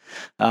 MGP.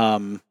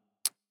 Yeah.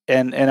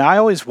 And I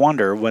always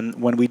wonder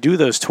when we do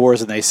those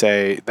tours and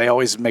they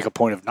always make a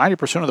point of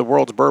 90% of the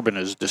world's bourbon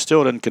is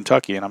distilled in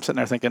Kentucky. And I'm sitting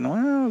there thinking,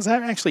 well, is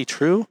that actually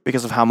true?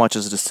 Because of how much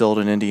is distilled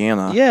in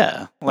Indiana.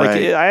 Yeah.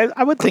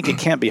 I would think it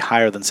can't be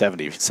higher than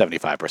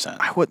 75%.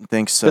 I wouldn't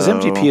think so. Because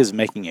MGP is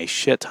making a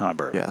shit ton of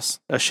bourbon. Yes.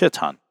 A shit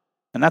ton.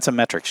 And that's a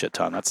metric shit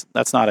ton.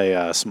 That's not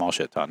a small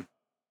shit ton.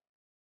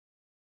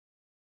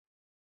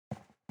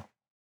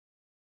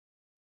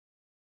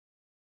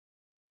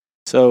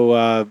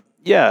 So,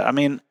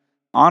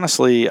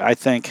 honestly, I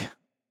think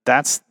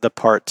that's the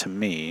part to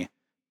me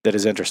that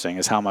is interesting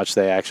is how much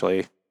they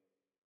actually,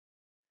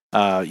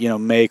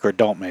 make or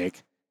don't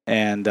make.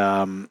 And,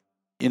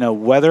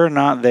 whether or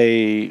not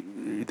they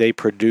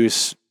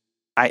produce,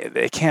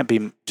 it can't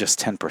be just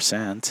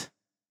 10%.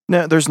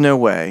 No, there's no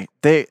way.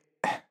 They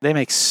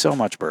make so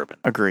much bourbon.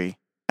 Agree.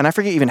 And I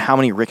forget even how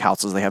many rick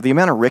houses they have. The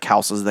amount of rick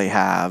houses they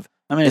have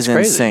is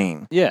crazy.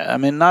 Insane. Yeah,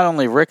 not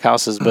only rick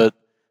houses, but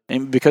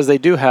because they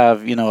do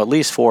have, at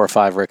least 4 or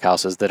 5 rick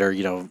houses that are,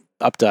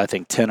 up to, I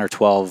think, 10 or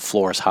 12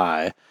 floors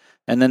high.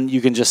 And then you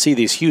can just see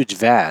these huge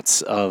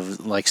vats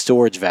of, like,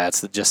 storage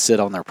vats that just sit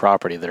on their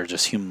property that are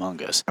just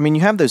humongous. You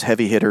have those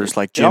heavy hitters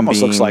like Jim Beam. It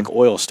almost looks like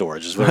oil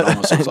storage is what it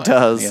almost looks like. It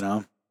does.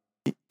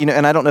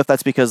 And I don't know if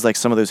that's because, like,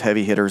 some of those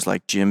heavy hitters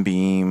like Jim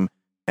Beam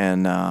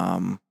and, I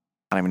don't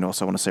even know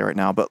what I want to say right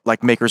now, but,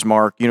 like, Maker's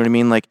Mark, you know what I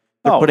mean? Like,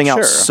 they're putting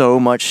out so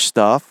much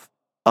stuff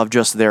of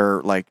just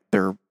their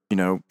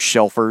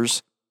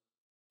shelfers.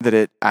 That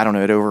it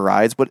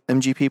overrides what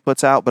MGP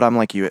puts out, but I'm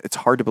like you, it's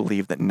hard to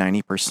believe that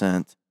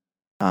 90%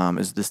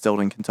 is distilled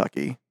in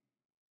Kentucky.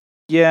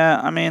 Yeah,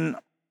 I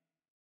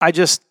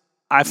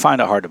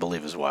find it hard to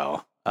believe as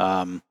well.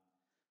 But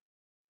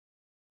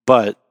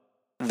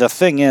the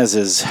thing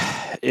is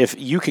if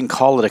you can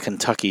call it a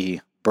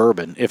Kentucky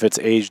bourbon if it's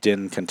aged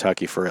in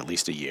Kentucky for at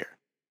least a year.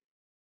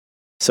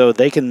 So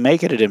they can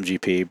make it at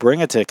MGP, bring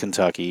it to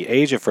Kentucky,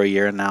 age it for a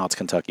year, and now it's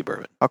Kentucky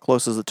bourbon. How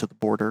close is it to the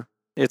border?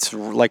 It's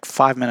like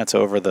 5 minutes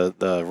over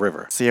the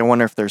river. See, I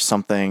wonder if there's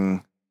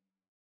something.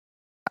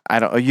 You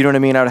know what I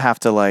mean? I would have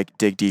to like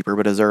dig deeper,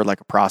 but is there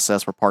like a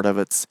process where part of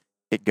it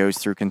goes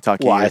through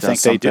Kentucky? Well, I think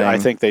they do. I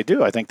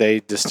think they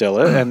distill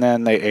it and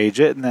then they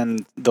age it and then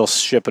they'll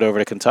ship it over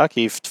to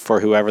Kentucky for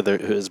whoever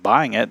who is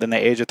buying it. Then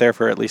they age it there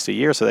for at least a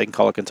year so they can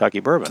call it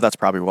Kentucky bourbon. So that's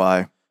probably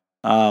why.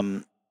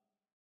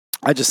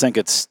 I just think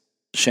it's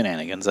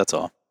shenanigans. That's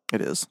all.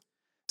 It is.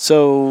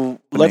 So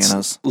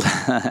Bananas.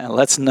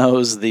 let's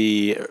nose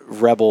the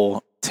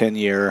Rebel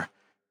 10-year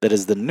that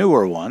is the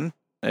newer one.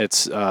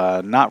 It's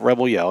not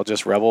Rebel Yell,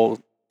 just Rebel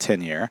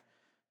 10-year.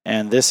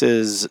 And this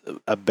is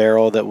a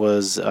barrel that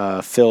was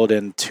filled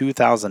in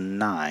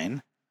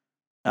 2009,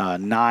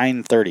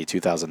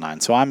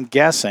 9/30/2009. So I'm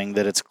guessing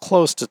that it's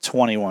close to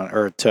 21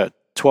 or to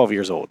 12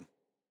 years old,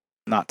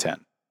 not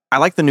 10. I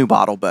like the new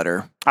bottle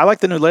better. I like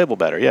the new label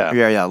better, yeah.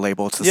 Yeah,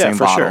 label. It's the same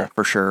bottle,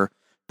 for sure.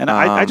 And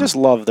I just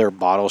love their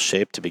bottle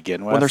shape to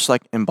begin with. Well, there's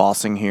like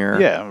embossing here.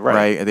 Yeah,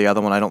 right. The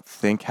other one I don't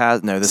think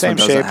has. No, this same one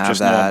doesn't shape, have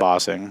just that. No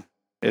embossing.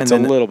 It's a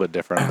little bit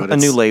different, but a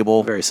new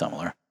label. Very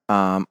similar.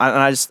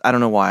 I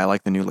don't know why I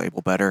like the new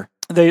label better.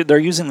 They're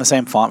using the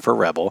same font for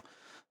Rebel,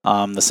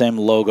 the same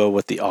logo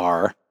with the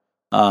R.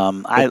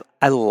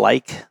 I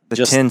like The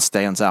just 10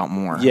 stands out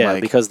more. yeah,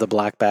 like, because the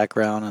black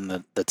background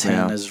and the tin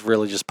Yeah. is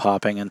really just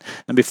popping. And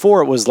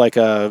before it was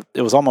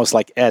it was almost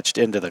like etched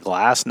into the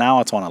glass. Now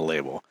it's on a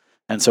label,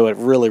 and so it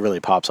really really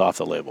pops off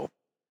the label.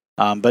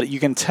 But you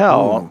can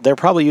tell Ooh. they're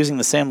probably using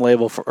the same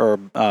label or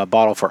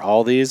bottle for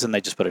all these, and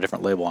they just put a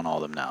different label on all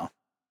of them now.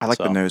 I like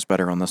the So. nose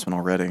better on this one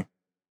already.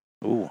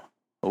 Ooh,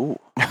 ooh!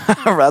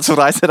 That's what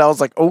I said. I was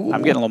like, oh.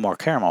 I'm getting a little more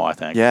caramel, I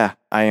think. Yeah,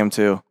 I am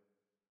too.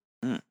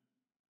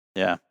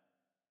 Yeah.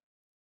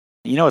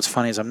 You know what's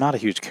funny is I'm not a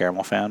huge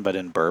caramel fan, but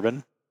in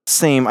bourbon.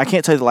 Same. I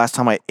can't tell you the last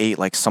time I ate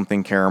like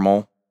something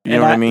caramel. You know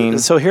And what I mean?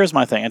 So here's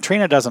my thing, and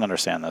Trina doesn't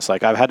understand this.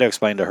 Like I've had to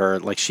explain to her,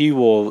 like she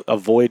will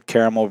avoid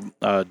caramel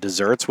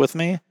desserts with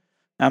me. And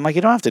I'm like,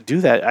 you don't have to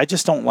do that. I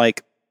just don't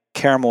like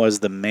caramel as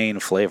the main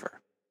flavor.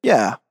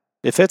 Yeah.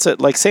 If it's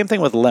like same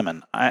thing with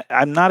lemon.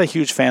 I'm not a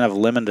huge fan of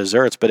lemon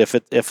desserts, but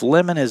if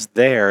lemon is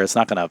there, it's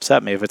not going to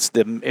upset me. If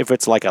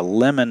it's like a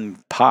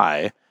lemon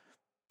pie,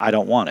 I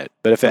don't want it.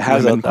 But if it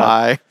has lemon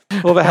pie.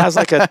 Well, if it has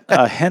like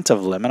a hint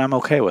of lemon, I'm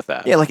okay with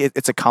that. Yeah, like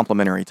it's a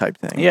complimentary type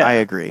thing. Yeah, I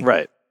agree.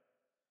 Right.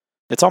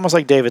 It's almost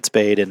like David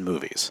Spade in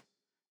movies.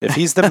 If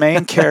he's the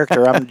main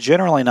character, I'm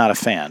generally not a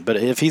fan. But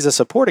if he's a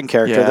supporting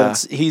character, then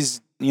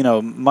he's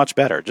much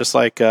better. Just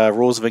like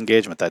Rules of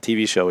Engagement, that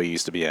TV show he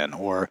used to be in,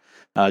 or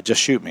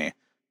Just Shoot Me,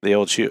 the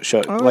old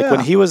show. Oh, like when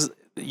he was,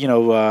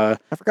 I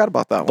forgot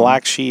about that one.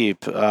 Black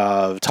Sheep,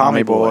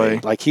 Tommy Boy.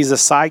 Like he's a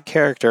side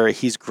character.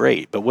 He's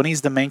great, but when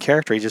he's the main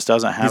character, he just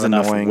doesn't have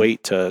enough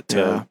weight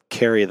to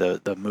carry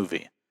the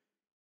movie,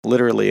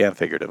 literally and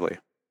figuratively.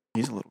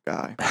 He's a little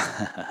guy.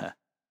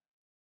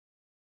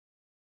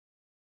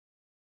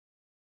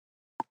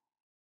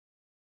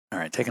 All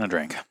right, taking a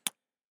drink.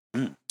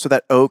 So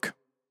that oak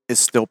is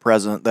still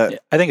present. That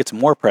I think it's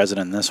more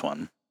present in this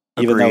one,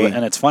 even though,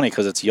 and it's funny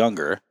because it's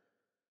younger,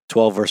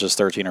 12 versus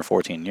 13 or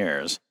 14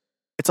 years.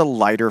 It's a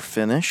lighter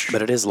finish,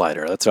 but it is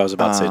lighter. That's what I was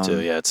about to say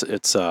too. Yeah,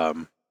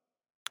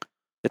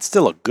 it's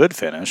still a good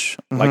finish.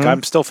 Like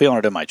I'm still feeling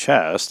it in my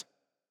chest,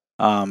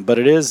 but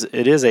it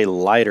is a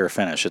lighter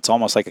finish. It's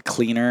almost like a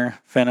cleaner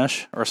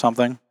finish or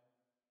something.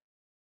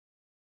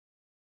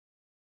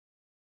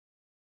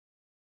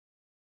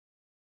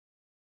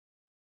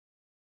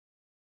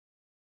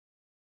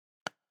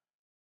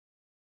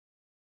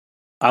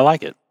 I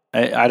like it.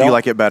 I don't. Do you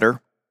like it better?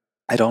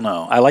 I don't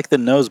know. I like the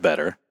nose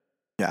better.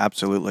 Yeah,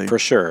 absolutely. For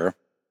sure.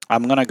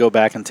 I'm going to go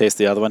back and taste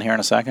the other one here in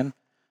a second.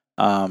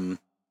 Because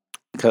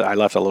I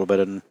left a little bit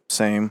in.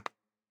 Same.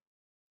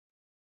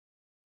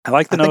 I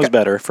like the nose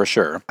better, for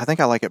sure. I think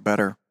I like it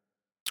better.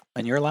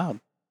 And you're allowed.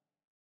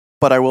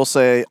 But I will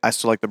say, I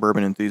still like the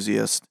Bourbon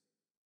Enthusiast.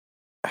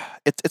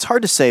 It's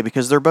hard to say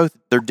because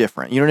they're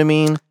different. You know what I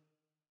mean?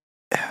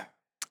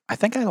 I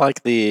think I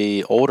like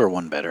the older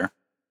one better.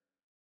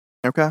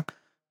 Okay.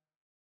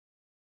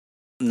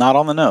 Not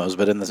on the nose,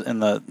 but in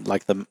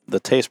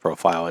the taste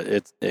profile.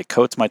 It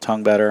coats my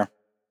tongue better.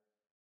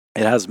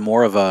 It has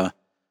more of a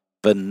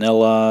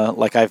vanilla.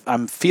 Like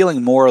I'm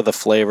feeling more of the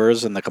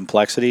flavors and the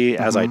complexity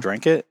as I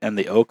drink it, and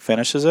the oak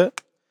finishes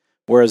it.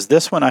 Whereas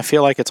this one, I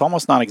feel like it's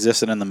almost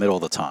non-existent in the middle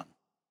of the tongue.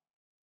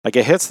 Like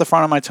it hits the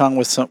front of my tongue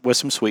with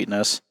some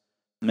sweetness,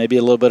 maybe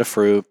a little bit of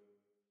fruit,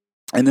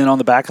 and then on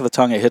the back of the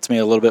tongue, it hits me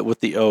a little bit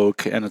with the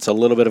oak, and it's a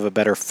little bit of a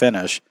better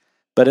finish.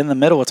 But in the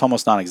middle, it's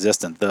almost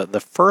non-existent. The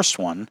first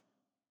one.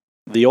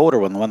 The older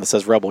one, the one that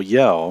says Rebel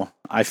Yell,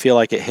 I feel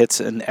like it hits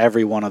in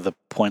every one of the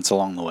points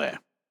along the way.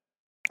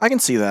 I can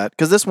see that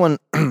because this one,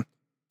 the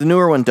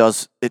newer one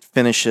it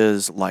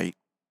finishes light.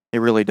 It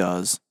really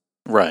does.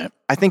 Right.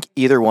 I think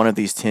either one of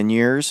these 10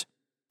 years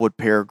would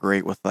pair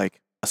great with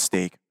like a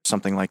steak,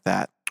 something like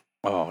that.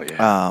 Oh, yeah.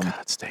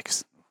 God,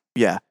 steaks.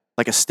 Yeah.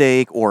 Like a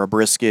steak or a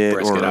brisket.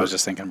 I was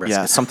just thinking brisket.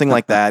 Yeah, something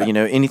like that.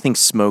 Anything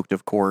smoked,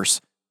 of course,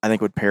 I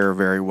think would pair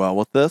very well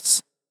with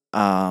this.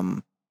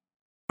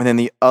 And then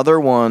the other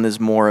one is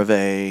more of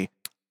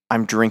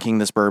I'm drinking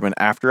this bourbon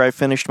after I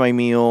finished my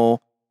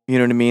meal. You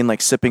know what I mean?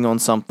 Like sipping on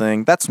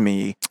something. That's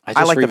me.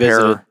 I like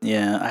revisited, the pair.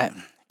 Yeah.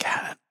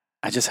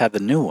 I just had the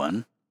new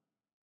one.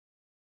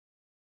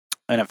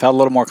 And it felt a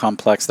little more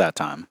complex that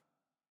time.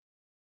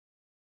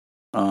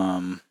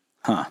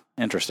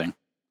 Interesting.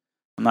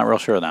 I'm not real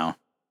sure now.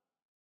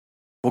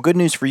 Well, good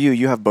news for you.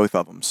 You have both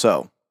of them.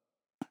 So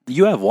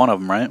you have one of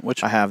them, right?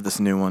 Which I have this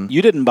new one.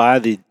 You didn't buy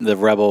the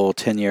Rebel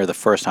 10-year the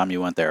first time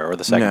you went there, or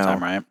the second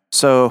time, right?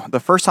 So the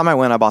first time I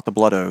went, I bought the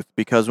Blood Oath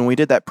because when we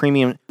did that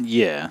premium,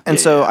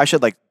 I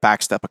should like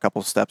backstep a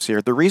couple steps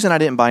here. The reason I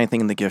didn't buy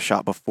anything in the gift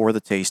shop before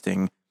the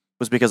tasting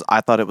was because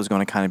I thought it was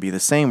going to kind of be the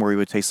same, where we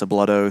would taste the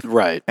Blood Oath,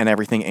 right, and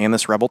everything, and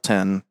this Rebel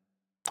 10.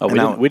 Oh,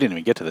 we didn't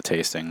even get to the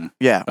tasting.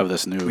 Of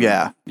this new.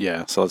 Yeah.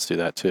 So let's do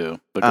that too.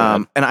 But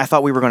and I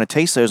thought we were going to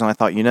taste those, and I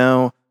thought,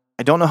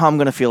 I don't know how I'm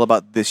going to feel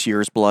about this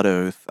year's Blood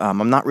Oath.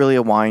 I'm not really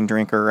a wine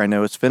drinker. I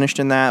know it's finished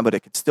in that, but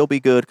it could still be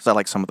good because I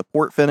like some of the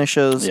port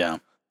finishes. Yeah.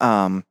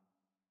 So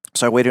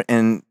I waited,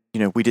 and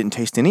we didn't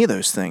taste any of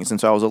those things,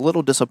 and so I was a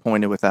little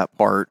disappointed with that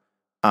part.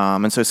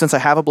 And so since I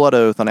have a Blood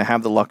Oath and I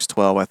have the Lux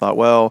 12, I thought,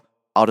 well,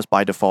 I'll just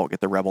by default get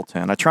the Rebel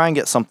 10. I try and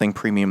get something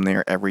premium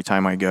there every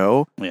time I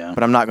go,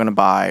 but I'm not going to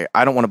buy,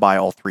 I don't want to buy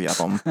all 3 of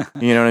them.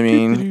 You know what I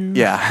mean?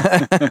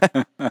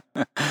 Yeah.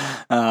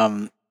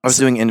 I was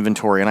doing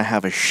inventory and I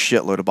have a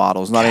shitload of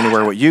bottles. Not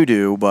anywhere what you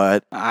do,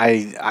 but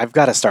I've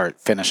got to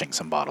start finishing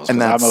some bottles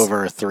because I'm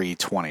over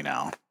 320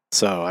 now.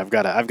 So I've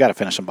got to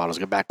finish some bottles,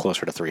 get back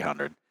closer to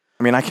 300.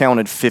 I mean, I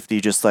counted 50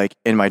 just like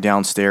in my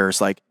downstairs,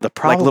 like the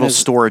problem like little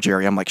storage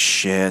area. I'm like,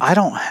 shit. I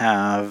don't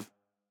have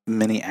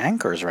many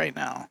anchors right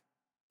now.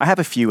 I have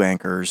a few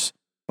anchors.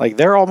 Like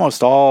they're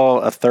almost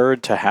all a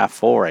third to half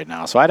full right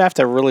now. So I'd have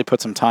to really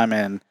put some time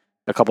in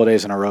a couple of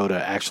days in a row to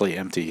actually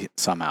empty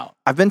some out.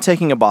 I've been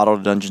taking a bottle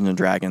to Dungeons and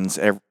Dragons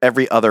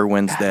every other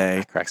Wednesday.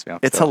 That cracks me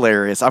up. It's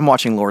hilarious. I'm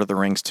watching Lord of the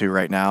Rings too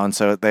right now, and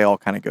so they all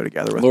kind of go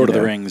together with Lord of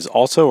the Rings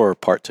also or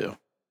part 2?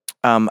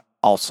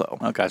 Also.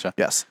 Oh, gotcha.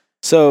 Yes.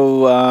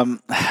 So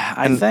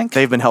I think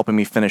they've been helping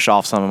me finish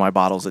off some of my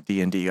bottles at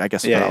D&D. I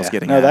guess what I was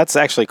getting at. No, that's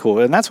actually cool.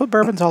 And that's what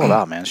bourbon's all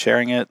about, man.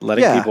 Sharing it,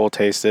 letting people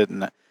taste it.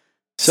 And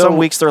so, some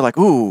weeks they're like,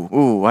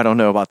 ooh, I don't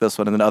know about this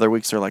one. And then other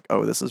weeks they're like,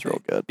 oh, this is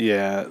real good.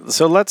 Yeah.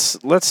 So let's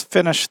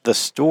finish the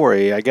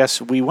story. I guess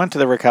we went to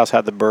the Rick House,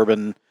 had the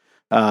bourbon,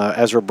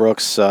 Ezra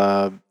Brooks,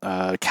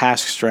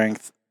 cask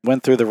strength,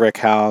 went through the Rick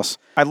House.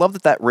 I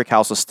love that Rick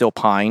House is still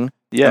pine.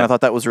 Yeah. And I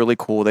thought that was really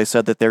cool. They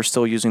said that they're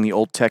still using the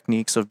old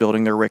techniques of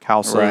building their Rick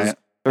Houses. Right.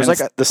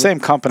 There's the same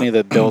company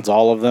that builds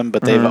all of them,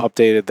 but they've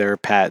updated their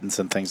patents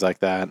and things like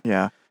that.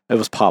 Yeah. It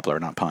was poplar,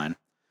 not pine.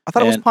 I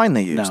thought it was pine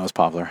they used. No, it was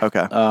poplar.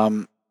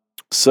 Okay.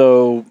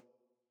 So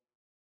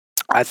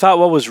I thought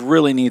what was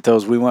really neat though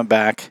is we went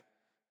back,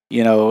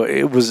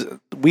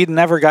 we'd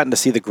never gotten to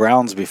see the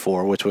grounds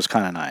before, which was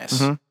kind of nice.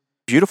 Mm-hmm.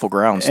 Beautiful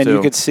grounds and too.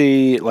 You could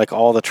see like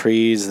all the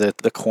trees, the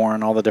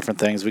corn, all the different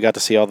things. We got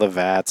to see all the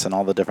vats and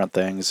all the different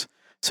things.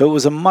 So it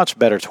was a much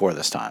better tour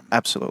this time.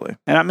 Absolutely.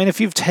 And I mean, if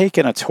you've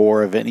taken a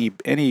tour of any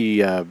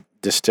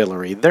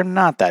distillery, they're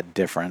not that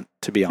different,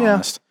 to be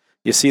honest.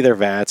 You see their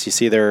vats, you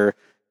see their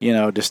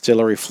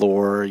distillery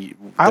floor.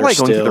 I like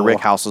going to the Rick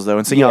Houses though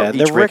and seeing how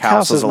each Rick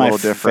House is a little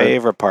different. My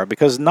favorite part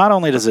because not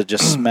only does it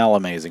just smell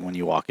amazing when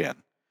you walk in,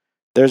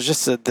 there's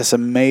just this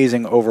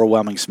amazing,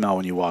 overwhelming smell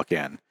when you walk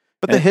in.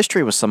 But the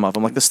history with some of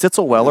them, like the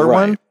Stitzel Weller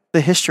one,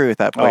 the history with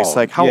that place,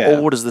 like how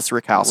old is this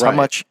Rick House? How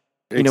much,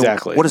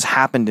 what has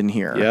happened in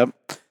here? Yep.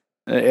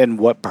 And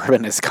what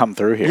bourbon has come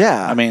through here.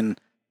 Yeah. I mean,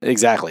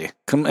 exactly.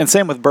 And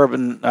same with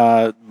bourbon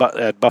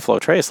at Buffalo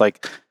Trace.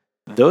 Like,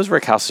 those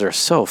Rick Houses are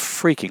so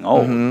freaking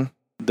old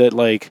that,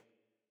 like,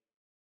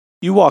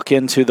 you walk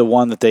into the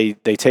one that they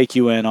take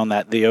you in on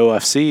the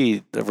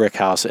OFC Rick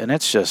House, and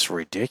it's just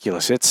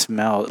ridiculous. It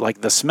smells,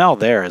 like, the smell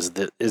there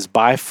is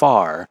by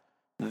far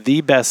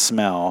the best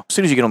smell. As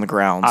soon as you get on the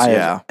grounds, I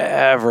have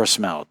ever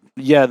smelled.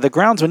 Yeah, the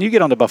grounds, when you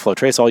get onto Buffalo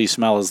Trace, all you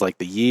smell is like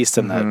the yeast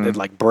and the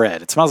like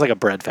bread. It smells like a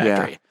bread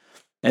factory. Yeah.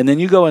 And then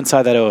you go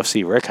inside that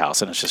OFC Rick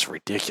House, and it's just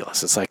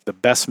ridiculous. It's like the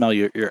best smell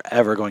you're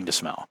ever going to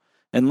smell.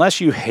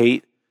 Unless you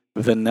hate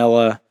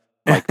vanilla,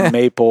 like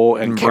maple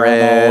and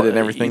bread caramel and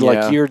everything.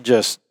 Like you're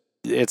just,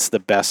 it's the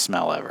best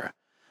smell ever.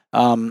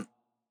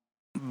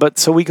 But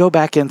so we go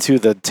back into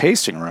the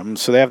tasting room.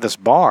 So they have this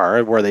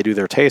bar where they do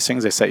their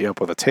tastings. They set you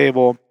up with a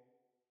table.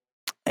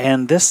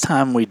 And this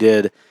time we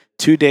did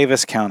 2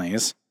 Davis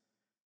counties.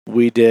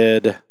 We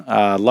did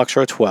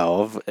Luxor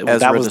 12. Ezra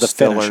that was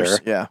Distillers, the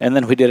finisher. Yeah. And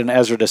then we did an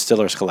Ezra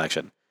Distillers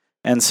collection.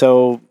 And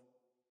so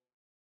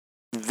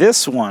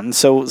this one,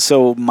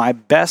 so my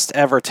best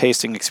ever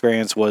tasting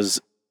experience was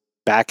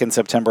back in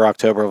September,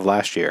 October of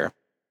last year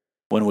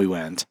when we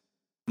went.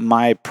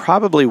 My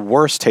probably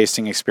worst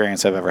tasting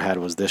experience I've ever had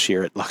was this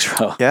year at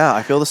Luxor. Yeah,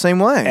 I feel the same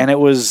way. And it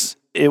was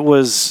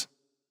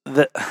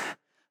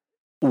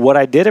what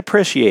I did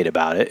appreciate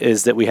about it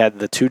is that we had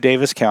the 2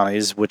 Davis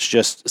counties, which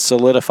just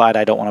solidified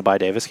I don't want to buy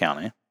Davis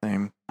County.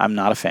 Same. I'm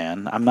not a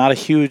fan. I'm not a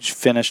huge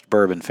finished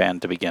bourbon fan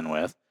to begin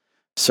with.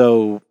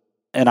 So,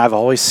 and I've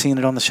always seen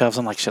it on the shelves.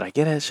 I'm like, should I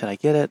get it? Should I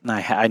get it? And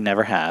I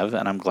never have,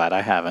 and I'm glad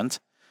I haven't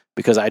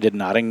because I did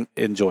not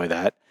enjoy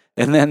that.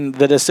 And then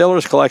the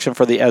Distillers collection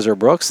for the Ezra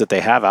Brooks that they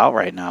have out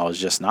right now is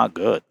just not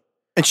good.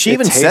 And she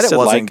even said it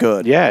wasn't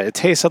good. Yeah, it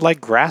tasted like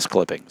grass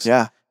clippings.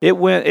 Yeah.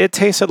 It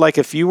tasted like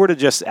if you were to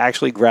just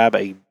actually grab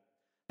a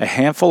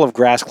handful of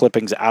grass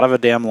clippings out of a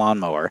damn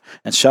lawnmower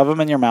and shove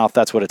them in your mouth,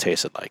 that's what it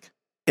tasted like.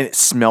 And it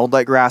smelled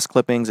like grass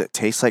clippings. It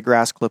tastes like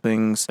grass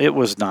clippings. It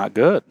was not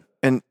good.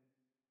 And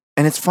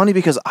it's funny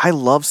because I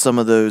love some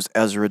of those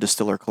Ezra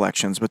Distiller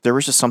collections, but there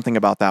was just something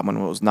about that one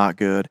that was not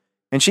good.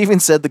 And she even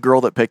said the girl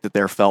that picked it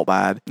there felt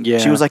bad. Yeah.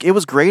 She was like, it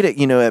was great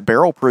at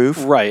barrel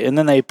proof. Right. And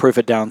then they proof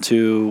it down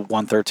to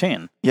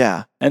 113.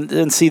 Yeah.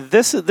 And see,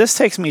 this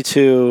takes me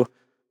to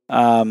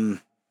some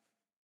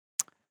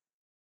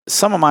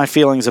of my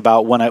feelings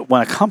about when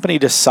a company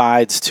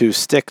decides to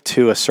stick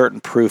to a certain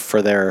proof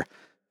for their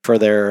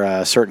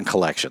certain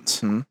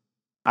collections. Mm-hmm.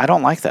 I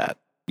don't like that.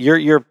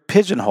 You're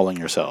pigeonholing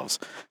yourselves.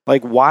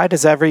 Like, why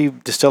does every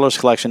distiller's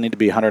collection need to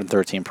be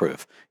 113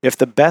 proof? If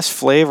the best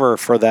flavor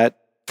for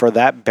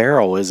that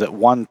barrel is at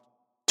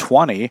 112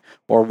 120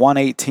 or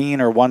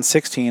 118 or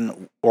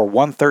 116 or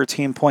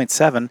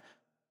 113.7,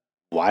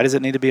 why does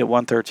it need to be at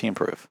 113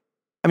 proof?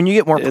 I mean, you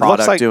get more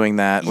product doing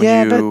that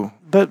when you...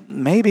 But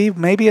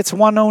maybe it's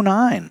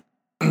 109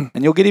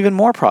 and you'll get even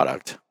more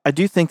product. I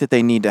do think that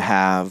they need to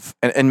have,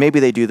 and maybe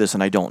they do this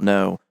and I don't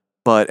know,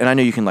 and I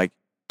know you can like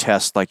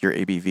test like your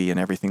ABV and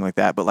everything like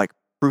that, but like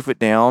proof it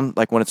down,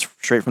 like when it's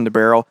straight from the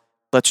barrel.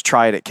 Let's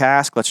try it at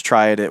cask. Let's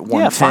try it at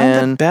 110,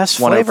 find the best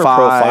flavor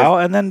profile,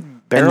 and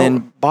then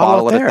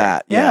bottle it at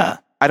that. Yeah.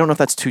 I don't know if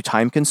that's too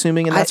time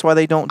consuming, and that's why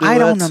they don't do it. I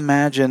don't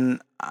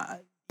imagine.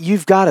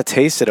 You've got to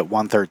taste it at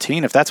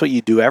 113. If that's what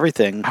you do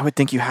everything, I would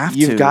think you have to.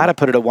 You've got to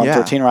put it at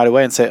 113 right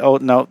away and say, oh,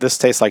 no, this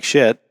tastes like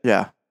shit.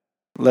 Yeah.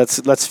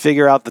 Let's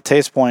figure out the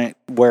taste point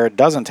where it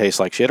doesn't taste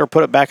like shit, or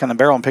put it back in the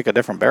barrel and pick a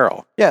different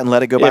barrel. Yeah, and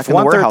let it go back in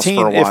the warehouse for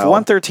a while. If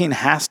 113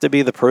 has to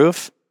be the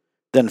proof,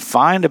 then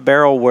find a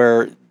barrel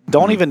where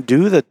don't even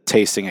do the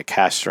tasting at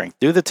cask strength.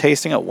 Do the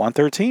tasting at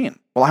 113.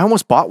 Well, I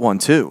almost bought one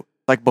too.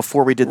 Like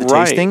before we did the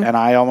tasting. And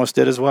I almost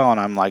did as well. And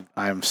I'm like,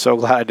 I'm so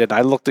glad I didn't.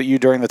 I looked at you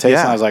during the tasting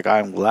and I was like,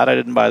 I'm glad I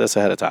didn't buy this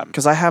ahead of time.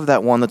 Because I have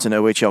that one that's an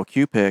OHL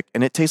Q-Pick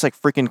and it tastes like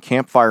freaking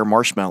campfire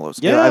marshmallows.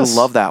 Yeah, I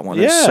love that one.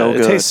 It's so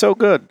good. It tastes so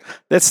good.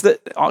 That's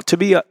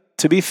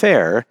to be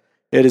fair,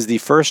 it is the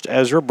first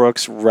Ezra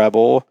Brooks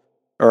Distillers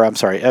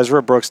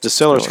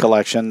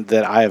Collection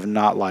that I have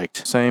not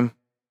liked. Same.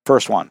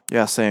 First one.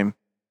 Yeah, same.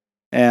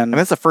 And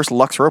that's the first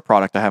Lux Row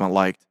product I haven't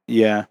liked.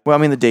 Yeah. Well,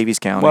 I mean the Davies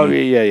County. Well,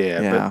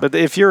 yeah. But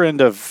if you're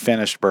into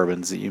finished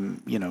bourbons, you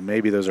know,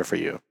 maybe those are for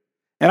you.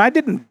 And I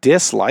didn't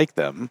dislike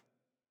them.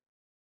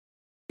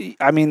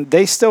 I mean,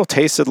 they still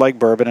tasted like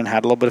bourbon and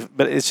had a little bit of,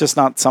 but it's just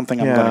not something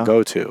I'm going to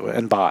go to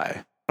and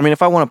buy. I mean,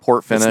 if I want a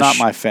port finish,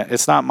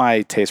 it's not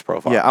my taste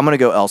profile. Yeah, I'm going to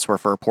go elsewhere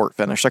for a port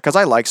finish because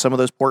I like some of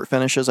those port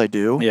finishes. I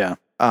do. Yeah.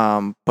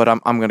 But I'm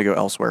going to go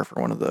elsewhere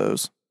for one of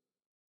those.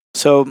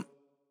 So,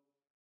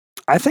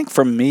 I think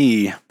for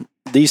me,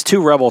 these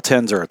two Rebel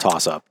 10s are a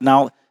toss-up.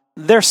 Now,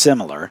 they're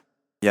similar.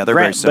 Yeah, they're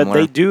very similar. But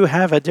they do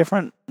have a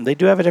different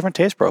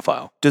taste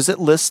profile. Does it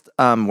list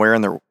where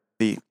in the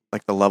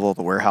level of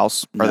the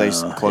warehouse? Are they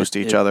close to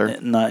each other?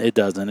 No, it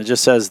doesn't. It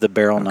just says the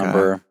barrel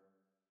number.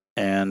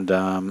 And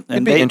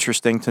it'd be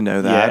interesting to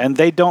know that. Yeah, and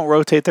they don't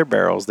rotate their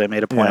barrels. They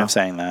made a point of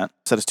saying that.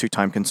 Said it's too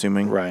time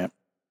consuming. Right.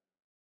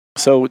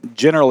 So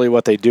generally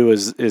what they do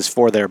is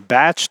for their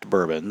batched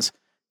bourbons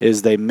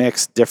is they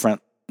mix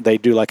different, they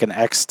do like an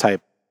X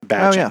type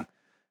batching. Oh,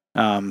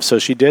 yeah. So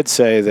she did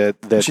say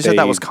that she said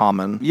that was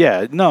common.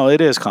 Yeah, no,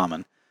 it is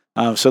common.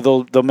 So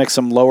they'll mix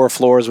some lower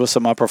floors with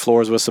some upper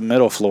floors with some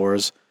middle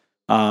floors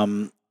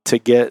to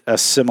get a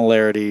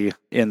similarity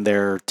in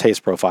their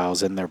taste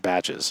profiles in their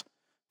batches.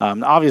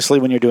 Obviously,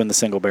 when you're doing the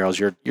single barrels,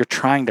 you're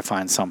trying to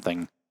find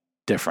something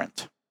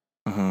different.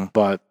 Mm-hmm.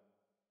 But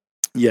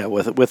yeah,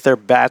 with their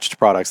batched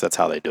products, that's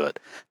how they do it.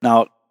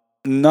 Now,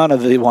 none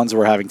of the ones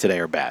we're having today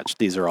are batched.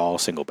 These are all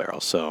single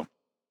barrels. So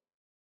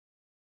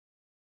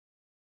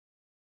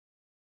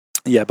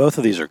yeah, both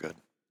of these are good.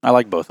 I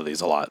like both of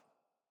these a lot.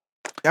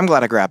 I'm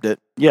glad I grabbed it.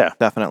 Yeah,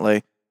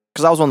 definitely.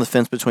 Because I was on the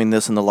fence between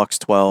this and the Lux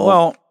 12.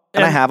 Well,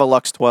 and I have a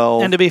Lux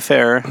 12. And to be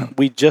fair,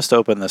 we just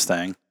opened this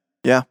thing.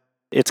 Yeah.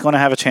 It's going to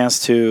have a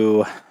chance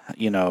to,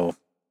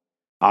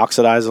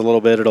 oxidize a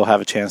little bit. It'll have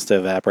a chance to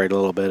evaporate a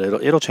little bit.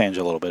 It'll change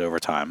a little bit over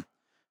time.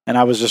 And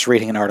I was just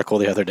reading an article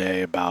the other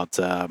day about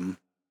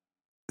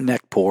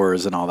neck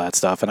pours and all that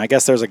stuff. And I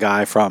guess there's a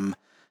guy from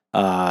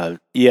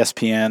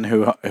ESPN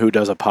who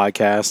does a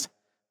podcast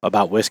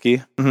about whiskey.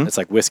 Mm-hmm. It's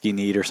like Whiskey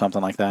Need or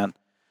something like that.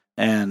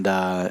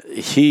 And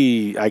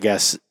he, I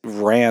guess,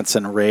 rants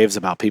and raves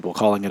about people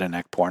calling it a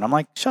neck pour. And I'm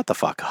like, shut the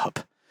fuck up.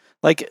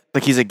 Like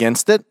he's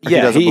against it? Yeah,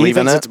 he doesn't believe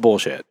in it? It's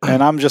bullshit.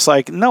 And I'm just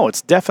like, no,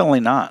 it's definitely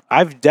not.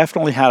 I've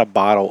definitely had a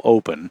bottle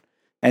open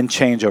and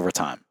change over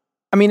time.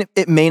 I mean,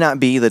 it may not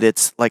be that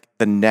it's like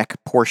the neck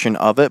portion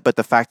of it, but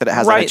the fact that it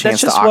has like a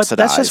chance to oxidize.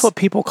 That's just what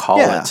people call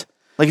it.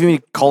 Like if you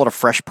call it a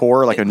fresh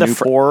pour, like a new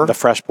pour. The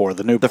fresh pour,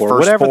 the new pour. First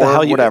whatever pour, the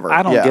hell whatever.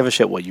 I don't give a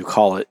shit what you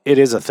call it. It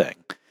is a thing.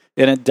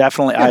 And it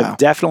definitely, I've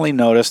definitely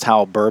noticed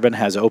how bourbon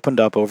has opened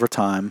up over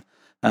time,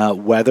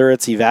 whether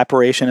it's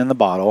evaporation in the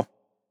bottle,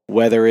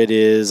 whether it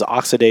is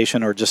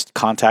oxidation or just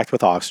contact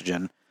with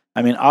oxygen.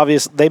 I mean,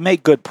 obviously, they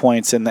make good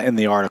points in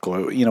the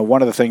article.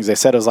 One of the things they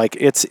said is like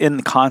it's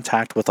in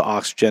contact with the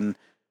oxygen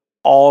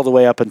all the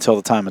way up until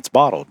the time it's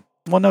bottled.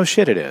 Well, no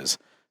shit, it is.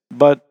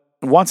 But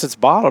once it's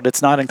bottled,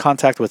 it's not in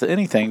contact with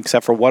anything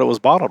except for what it was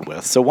bottled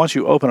with. So once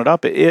you open it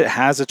up, it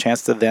has a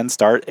chance to then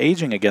start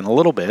aging again a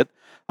little bit,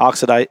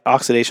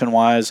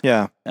 oxidation-wise,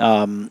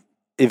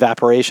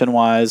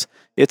 evaporation-wise.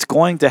 It's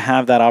going to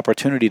have that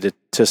opportunity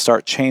to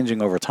start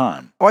changing over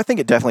time. Oh, I think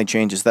it definitely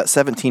changes. That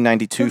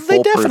 1792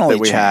 full proof that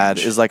we had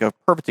is like a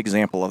perfect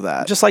example of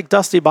that. Just like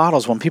dusty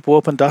bottles. When people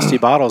open dusty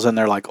bottles and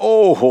they're like,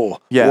 oh,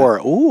 or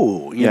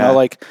ooh,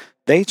 like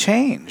they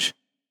change.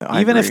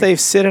 Even if they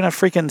sit in a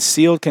freaking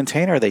sealed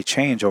container, they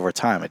change over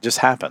time. It just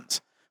happens.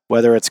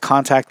 Whether it's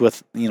contact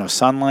with,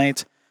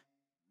 sunlight,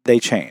 they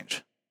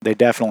change. They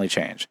definitely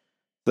change.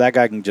 That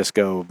guy can just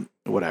go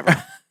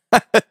whatever.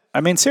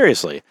 I mean,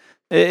 seriously.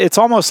 It's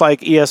almost like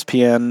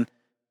ESPN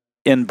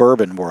in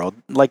bourbon world,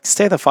 like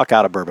stay the fuck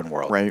out of bourbon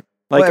world. Right.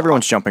 Like well,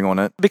 everyone's jumping on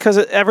it. Because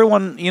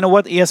everyone, you know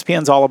what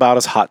ESPN's all about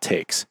is hot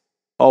takes.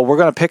 Oh, we're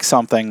going to pick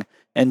something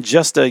and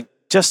just to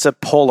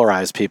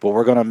polarize people,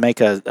 we're going to make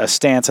a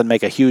stance and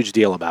make a huge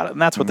deal about it.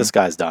 And that's what this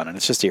guy's done. And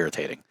it's just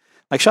irritating.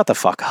 Like, shut the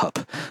fuck up.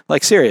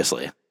 Like,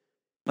 seriously.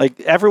 Like,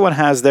 everyone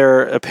has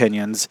their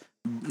opinions.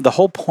 The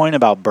whole point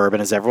about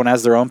bourbon is everyone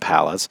has their own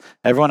palates.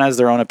 Everyone has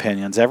their own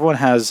opinions. Everyone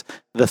has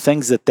the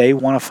things that they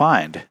want to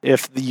find.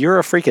 If you're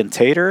a freaking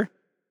tater,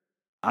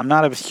 I'm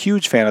not a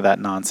huge fan of that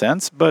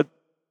nonsense, but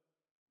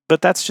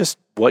that's just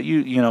what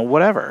you know,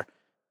 whatever.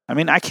 I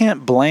mean, I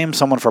can't blame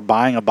someone for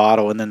buying a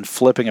bottle and then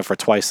flipping it for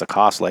twice the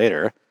cost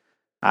later.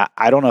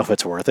 I don't know if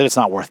it's worth it. It's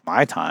not worth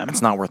my time.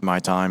 It's not worth my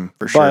time,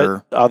 for but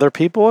sure. Other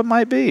people, it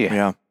might be.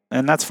 Yeah.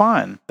 And that's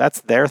fine.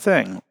 That's their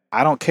thing.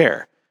 I don't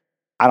care.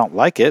 I don't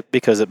like it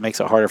because it makes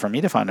it harder for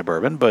me to find a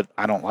bourbon, but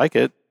I don't like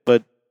it.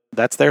 But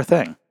that's their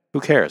thing.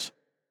 Who cares?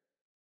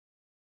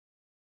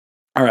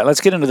 All right,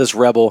 let's get into this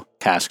Rebel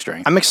cask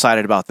strength. I'm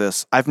excited about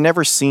this. I've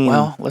never seen...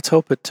 Well, let's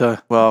hope it...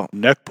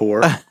 neck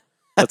pour.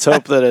 Let's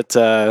hope that it,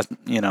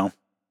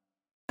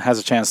 has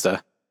a chance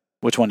to...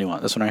 Which one do you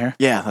want? This one right here?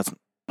 Yeah, that's...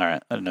 All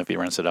right. I don't know if you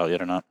rinsed it out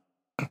yet or not.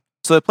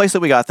 So the place that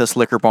we got this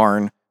liquor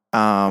barn,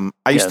 I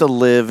used to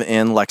live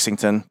in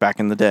Lexington back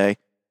in the day,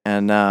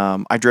 and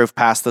I drove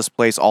past this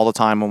place all the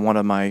time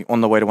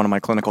on the way to one of my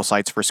clinical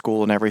sites for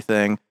school and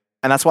everything.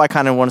 And that's why I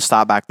kind of want to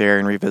stop back there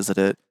and revisit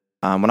it.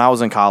 When I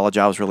was in college,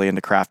 I was really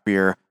into craft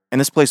beer, and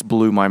this place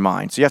blew my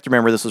mind. So you have to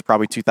remember this was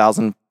probably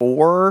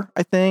 2004,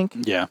 I think.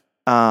 Yeah.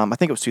 I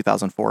think it was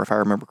 2004, if I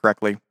remember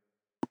correctly.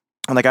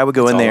 And like I would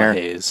go in there.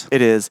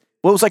 It is.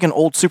 Well, it was like an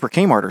old Super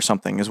Kmart or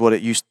something is what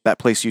that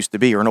place used to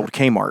be, or an old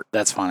Kmart.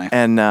 That's funny.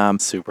 And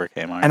Super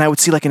Kmart. And I would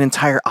see like an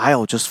entire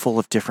aisle just full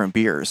of different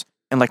beers.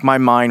 And like my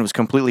mind was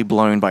completely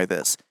blown by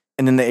this.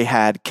 And then they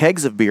had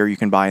kegs of beer you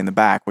can buy in the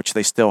back, which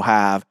they still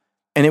have.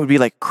 And it would be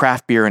like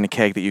craft beer in a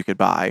keg that you could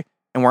buy.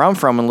 And where I'm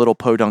from in Little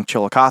Podunk,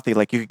 Chillicothe,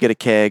 like you could get a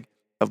keg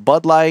of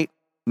Bud Light,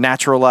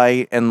 Natural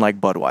Light, and like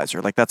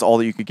Budweiser. Like that's all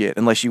that you could get,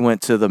 unless you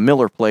went to the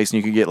Miller place and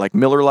you could get like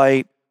Miller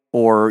Light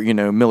or,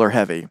 Miller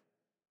Heavy.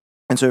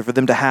 And so for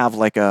them to have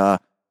like a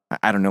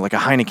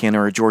Heineken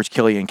or a George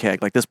Killian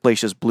keg, like this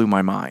place just blew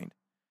my mind.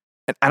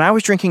 And I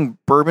was drinking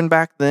bourbon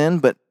back then,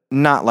 but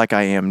not like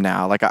I am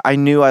now. Like I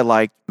knew I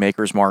liked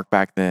Maker's Mark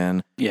back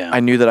then. Yeah. I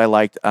knew that I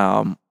liked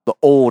the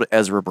old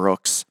Ezra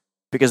Brooks.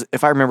 Because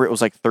if I remember, it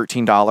was like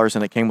 $13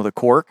 and it came with a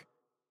cork.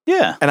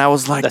 Yeah. And I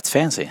was like... That's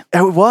fancy.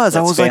 It was.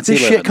 I was like,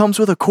 this shit comes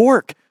with a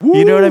cork. Woo,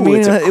 you know what I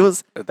mean?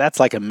 That's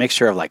like a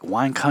mixture of like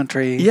wine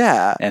country.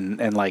 Yeah.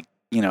 And like,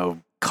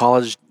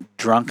 college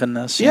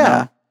drunkenness. Yeah.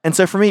 You know? And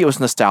so for me, it was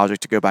nostalgic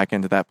to go back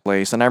into that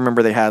place. And I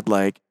remember they had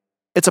like...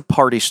 It's a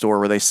party store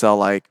where they sell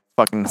like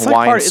fucking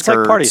Hawaiian skirts. It's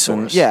like party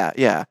stores.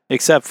 Yeah.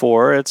 Except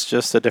for it's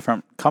just a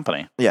different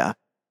company. Yeah.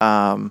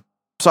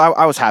 So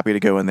I was happy to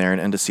go in there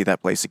and to see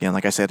that place again.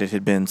 Like I said, it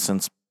had been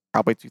since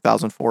probably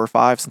 2004 or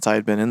 2005 since I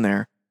had been in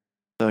there.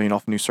 So,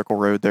 off New Circle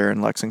Road there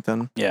in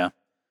Lexington. Yeah.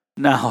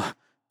 Now,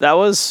 it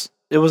was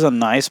a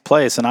nice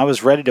place, and I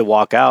was ready to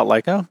walk out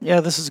like, oh, yeah,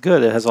 this is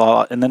good. It has a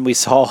lot. And then we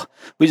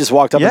just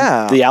walked up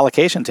and the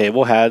allocation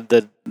table had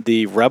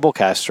the Rebel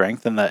cast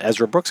strength and the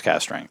Ezra Brooks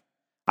cast strength.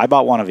 I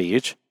bought one of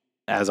each,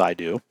 as I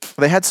do.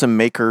 They had some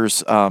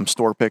Makers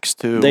store picks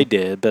too. They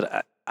did,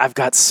 but I've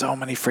got so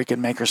many freaking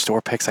Maker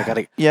store picks.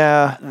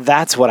 Yeah.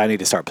 That's what I need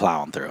to start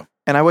plowing through.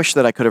 And I wish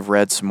that I could have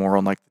read some more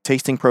on like the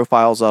tasting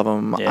profiles of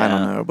them. Yeah. I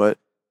don't know, but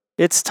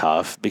it's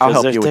tough because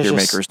I'll help you with your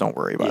Makers. Don't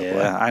worry about it.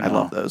 Yeah, I know. I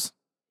love those.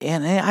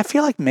 And I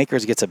feel like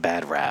Makers gets a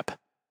bad rap.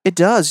 It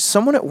does.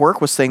 Someone at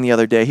work was saying the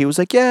other day, he was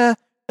like, yeah,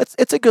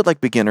 it's a good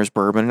like beginner's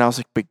bourbon. And I was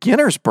like,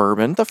 beginner's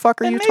bourbon? The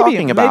fuck are you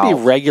talking about? Maybe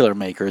regular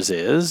Makers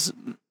is,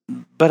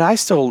 but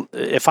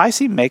if I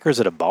see Makers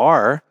at a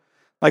bar,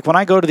 like when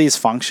I go to these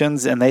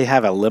functions and they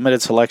have a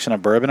limited selection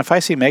of bourbon, if I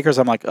see Makers,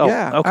 I'm like, oh,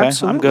 yeah, okay,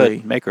 absolutely. I'm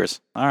good.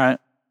 Makers. All right.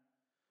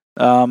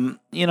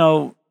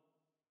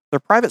 Their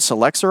private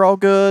selects are all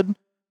good.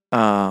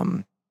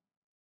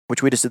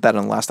 Which we just did that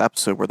in the last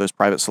episode where those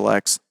private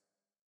selects.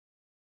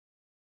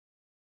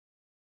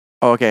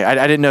 Oh, okay.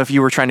 I didn't know if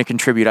you were trying to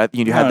contribute.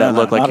 You had that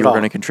look like you were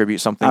going to contribute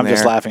something. I'm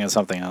just laughing at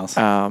something else.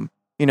 I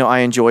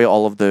enjoy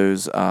all of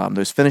those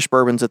finished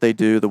bourbons that they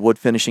do, the wood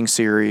finishing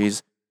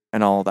series,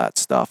 and all that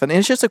stuff. And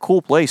it's just a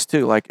cool place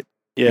too. Like,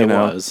 yeah,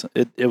 was.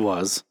 It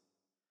was.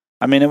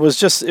 I mean, it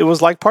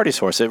was like Party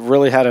Source. It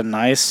really had a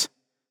nice,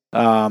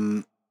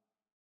 really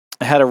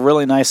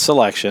nice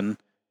selection.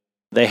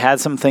 They had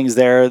some things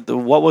there.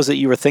 What was it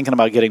you were thinking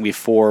about getting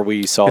before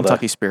we saw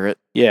Kentucky Spirit?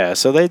 Yeah,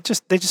 so they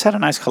just had a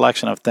nice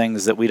collection of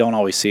things that we don't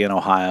always see in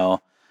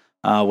Ohio,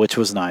 which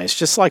was nice.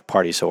 Just like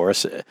Party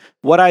Source.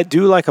 What I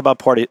do like about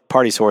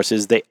Party Source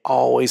is they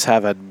always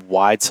have a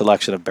wide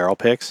selection of barrel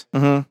picks.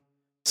 Mm-hmm.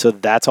 So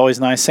that's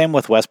always nice. Same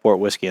with Westport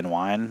Whiskey and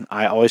Wine.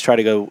 I always try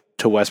to go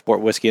to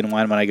Westport Whiskey and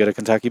Wine when I go to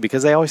Kentucky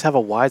because they always have a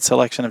wide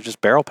selection of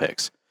just barrel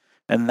picks.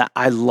 And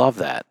I love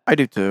that. I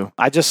do too.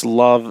 I just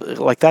love,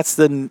 like,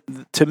 to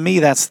me,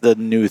 that's the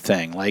new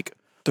thing. Like,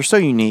 They're so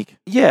unique.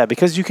 Yeah,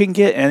 because you can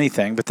get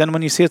anything, but then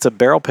when you see it's a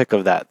barrel pick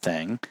of that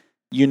thing,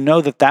 you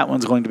know that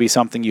one's going to be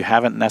something you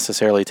haven't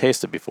necessarily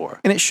tasted before.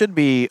 And it should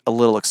be a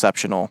little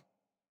exceptional.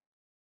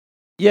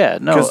 Yeah,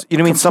 no, because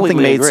something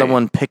completely made agree.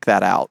 someone pick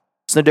that out.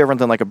 It's no different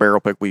than like a barrel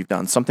pick we've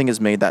done. Something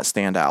has made that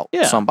stand out.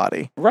 Yeah.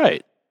 Somebody.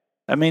 Right.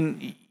 I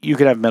mean, you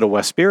could have Middle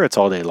West spirits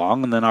all day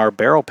long, and then our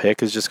barrel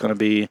pick is just going to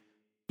be,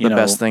 the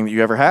best thing that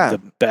you ever had.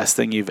 The best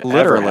thing you've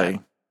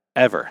Literally.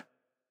 ever.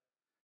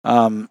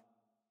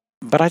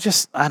 But I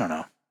don't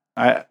know.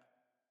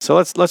 So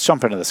let's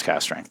jump into this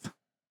cast strength.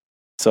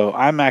 So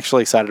I'm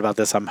actually excited about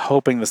this. I'm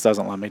hoping this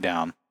doesn't let me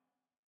down.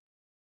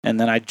 And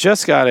then I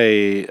just got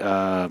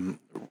an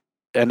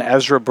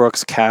Ezra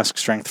Brooks cask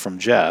strength from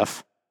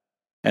Jeff.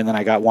 And then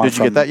I got one. Did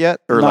you get that yet?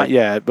 Or not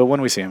yet, but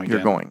when we see him again,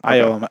 you're going. Okay. I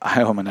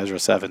owe him an Ezra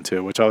 7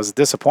 too, which I was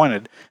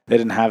disappointed they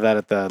didn't have that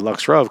at the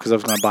Lux Grove because I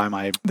was going to buy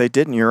my. They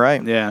didn't. You're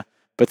right. Yeah,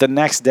 but the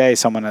next day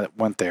someone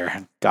went there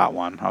and got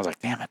one. I was like,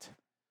 damn it.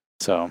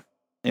 So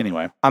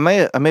anyway, I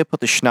may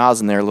put the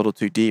schnoz in there a little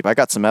too deep. I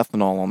got some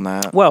ethanol on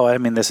that. Well, I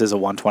mean, this is a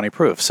 120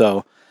 proof,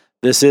 so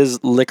this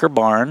is Liquor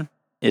Barn.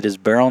 It is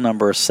barrel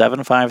number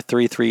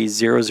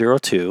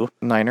 7533002.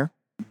 Niner.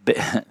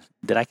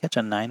 Did I catch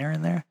a niner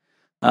in there?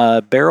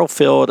 Barrel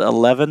filled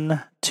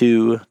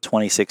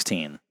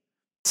 11/2/2016.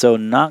 So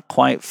not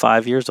quite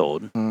 5 years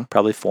old,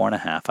 probably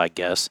 4.5, I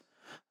guess.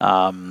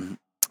 And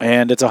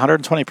it's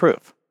 120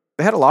 proof.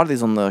 They had a lot of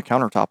these on the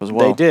countertop as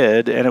well. They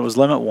did, and it was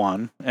limit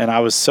one. And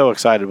I was so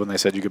excited when they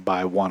said you could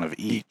buy one of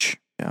each.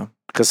 Yeah.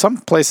 Because some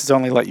places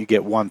only let you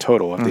get one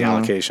total of the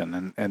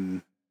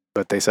allocation,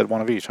 but they said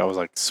one of each. I was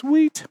like,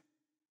 sweet.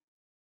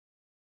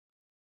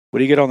 What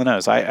do you get on the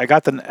nose? I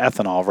got the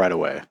ethanol right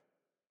away.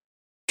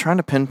 Trying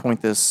to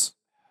pinpoint this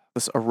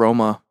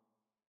aroma.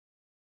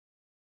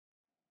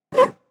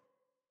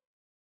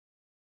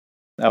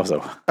 That was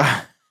this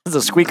is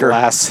a squeaker.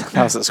 That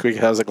was a squeaker.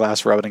 That was a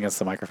glass rubbing against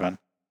the microphone.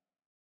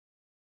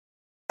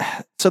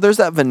 So there's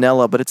that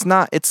vanilla, but it's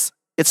not. It's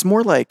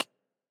more like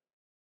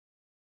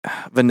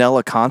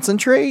vanilla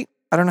concentrate.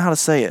 I don't know how to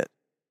say it.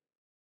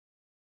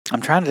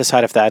 I'm trying to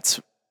decide if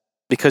that's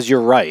because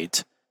you're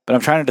right, but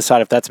I'm trying to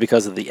decide if that's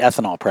because of the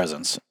ethanol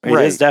presence. It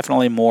is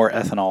definitely more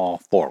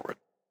ethanol forward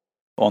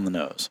on the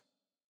nose.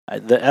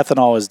 The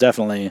ethanol is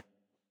definitely,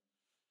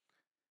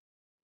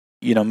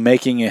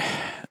 making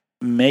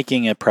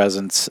a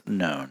presence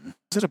known.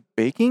 Is it a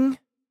baking?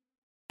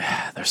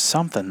 There's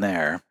something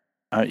there.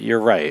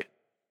 You're right.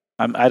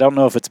 I don't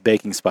know if it's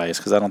baking spice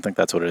because I don't think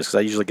that's what it is because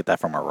I usually get that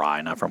from a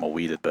rye, not from a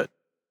wheated. But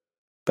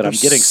I'm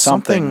getting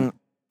something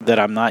that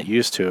I'm not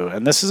used to.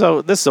 And this is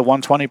a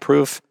 120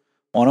 proof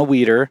on a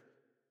weeder,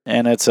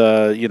 and it's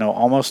a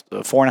almost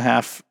a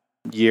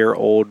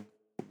 4.5-year-old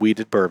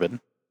wheated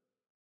bourbon.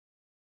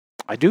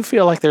 I do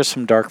feel like there's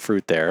some dark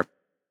fruit there.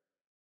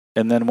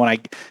 And then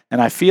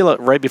I feel it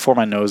right before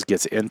my nose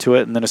gets into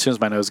it, and then as soon as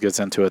my nose gets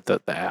into it,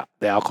 the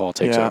alcohol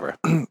takes over.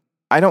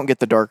 I don't get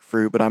the dark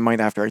fruit, but I might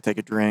after I take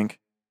a drink.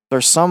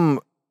 There's some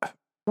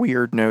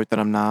weird note that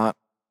I'm not.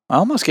 I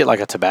almost get like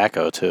a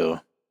tobacco too.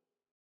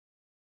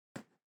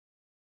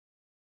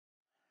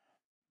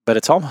 But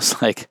it's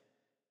almost like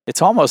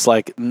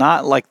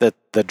not like the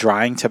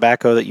drying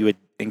tobacco that you would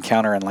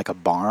encounter in like a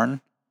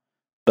barn,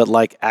 but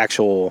like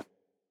actual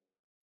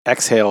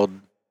exhaled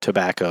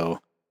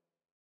tobacco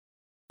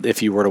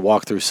if you were to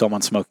walk through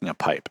someone smoking a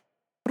pipe.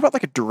 What about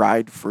like a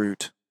dried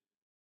fruit?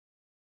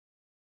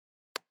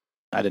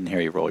 I didn't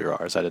hear you roll your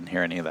R's. I didn't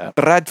hear any of that.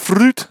 Dried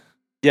fruit?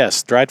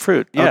 Yes, dried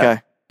fruit. Yeah.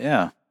 Okay.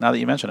 Yeah. Now that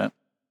you mention it.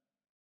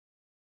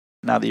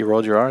 Now that you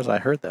rolled your R's, I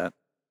heard that.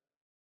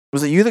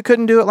 Was it you that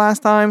couldn't do it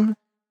last time?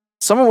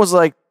 Someone was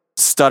like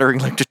stuttering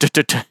like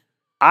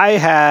I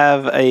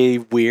have a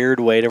weird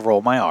way to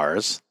roll my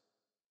R's.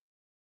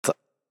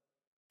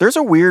 There's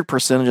a weird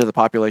percentage of the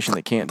population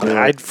that can't do it.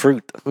 Dried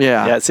fruit.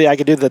 Yeah. Yeah, see, I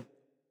could do the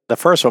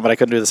first one, but I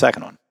couldn't do the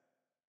second one.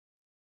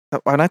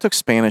 When I took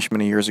Spanish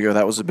many years ago,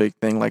 that was a big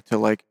thing. Like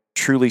to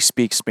truly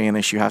speak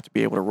Spanish, you have to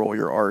be able to roll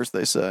your R's,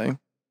 they say.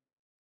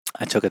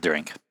 I took a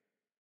drink.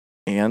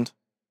 And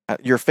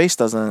your face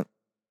doesn't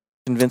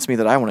convince me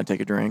that I want to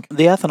take a drink.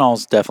 The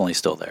ethanol's definitely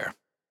still there.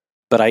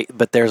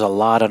 But there's a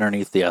lot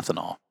underneath the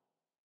ethanol.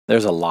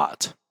 There's a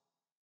lot.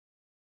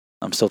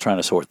 I'm still trying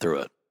to sort through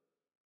it.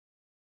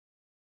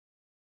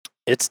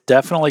 It's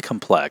definitely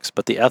complex,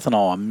 but the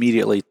ethanol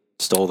immediately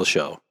stole the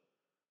show.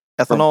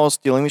 Ethanol is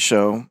stealing the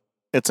show.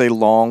 It's a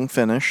long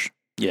finish.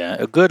 Yeah,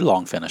 a good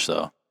long finish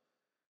though.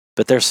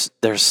 But there's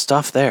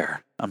stuff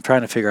there. I'm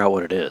trying to figure out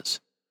what it is.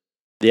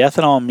 The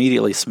ethanol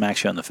immediately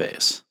smacks you in the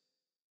face.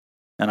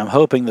 And I'm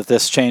hoping that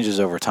this changes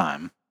over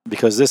time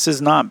because this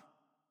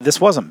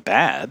wasn't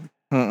bad.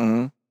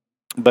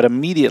 But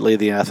immediately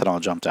the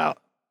ethanol jumped out.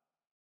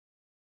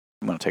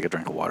 I'm going to take a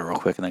drink of water real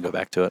quick and then go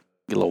back to it.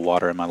 Get a little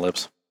water in my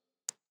lips.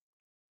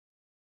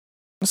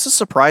 This is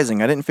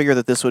surprising. I didn't figure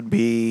that this would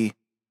be...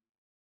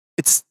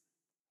 It's,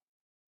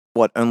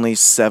 only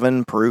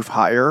 7 proof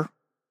higher?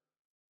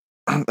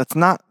 That's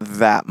not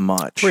that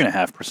much.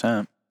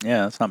 3.5%.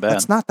 Yeah, that's not bad.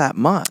 That's not that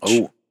much.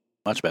 Oh,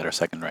 much better.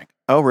 Second drink.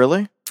 Oh,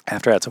 really?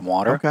 After I had some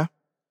water. Okay.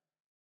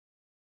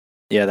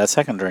 Yeah, that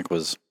second drink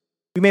was.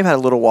 You may have had a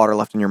little water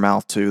left in your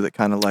mouth too, that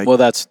kind of like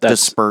That's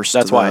dispersed.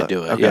 That's why I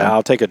do it. Okay. Yeah,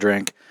 I'll take a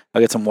drink.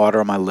 I'll get some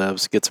water on my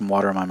lips, get some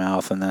water in my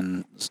mouth, and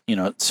then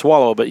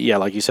swallow. But yeah,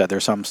 like you said,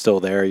 there's some still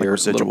there. Like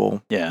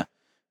residual. Yeah,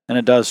 and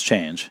it does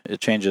change. It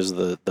changes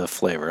the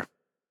flavor.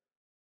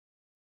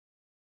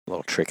 A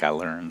little trick I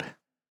learned.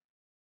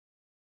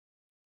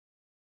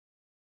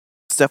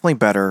 It's definitely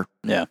better.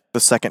 Yeah. The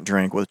second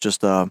drink with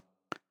just like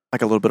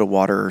a little bit of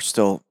water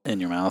still in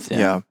your mouth.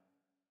 Yeah.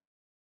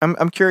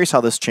 I'm curious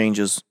how this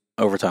changes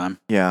over time.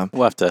 Yeah.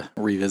 We'll have to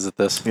revisit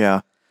this.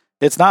 Yeah.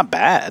 It's not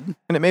bad.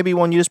 And it may be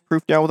one you just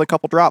proof down with a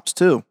couple drops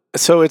too.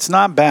 So it's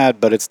not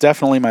bad, but it's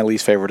definitely my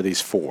least favorite of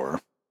these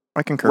four.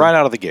 I concur. Right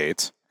out of the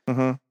gates.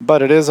 Mm-hmm.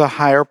 But it is a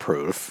higher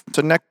proof. It's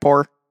a neck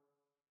pour.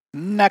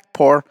 Neck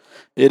pour.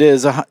 It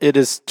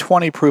is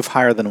 20 proof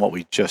higher than what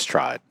we just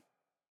tried.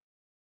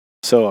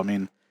 So, I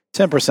mean,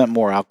 10%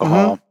 more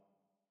alcohol.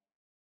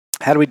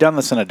 Mm-hmm. Had we done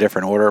this in a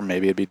different order,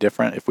 maybe it'd be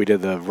different. If we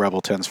did the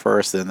Rebel 10s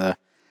first, then the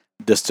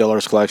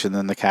Distiller's Collection,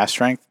 then the Cask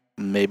Strength,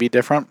 maybe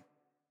different.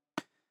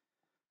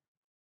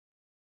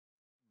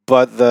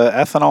 But the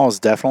ethanol is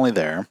definitely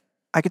there.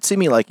 I could see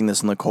me liking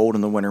this in the cold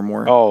in the winter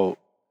more. Oh,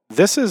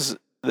 this is...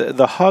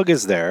 The hug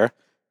is there.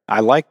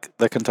 I like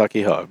the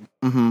Kentucky hug.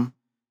 Mm-hmm.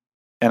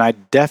 And I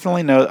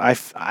definitely know... I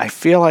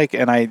feel like...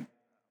 And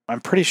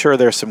I'm pretty sure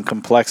there's some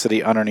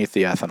complexity underneath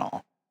the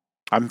ethanol.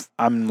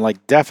 I'm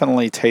like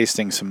definitely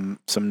tasting some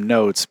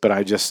notes, but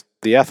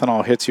the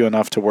ethanol hits you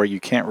enough to where you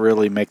can't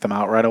really make them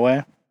out right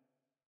away.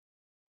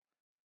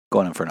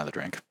 Going in for another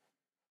drink.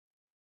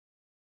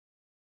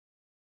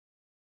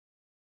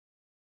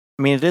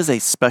 I mean, it is a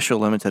special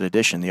limited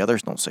edition. The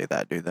others don't say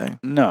that, do they?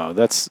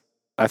 No,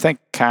 I think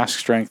Cask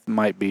Strength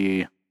might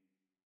be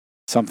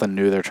something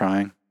new they're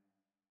trying.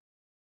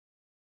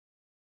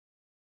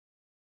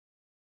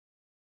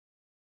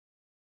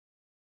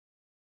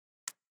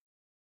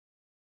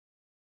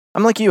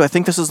 I'm like you. I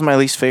think this is my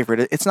least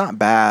favorite. It's not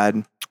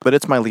bad, but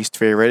it's my least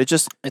favorite.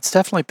 It's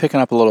definitely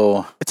picking up a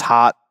little. It's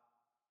hot.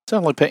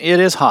 It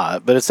is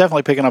hot, but it's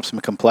definitely picking up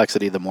some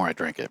complexity the more I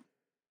drink it.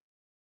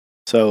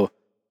 So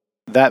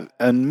that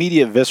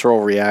immediate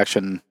visceral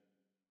reaction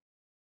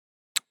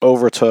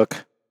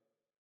overtook,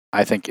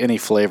 I think, any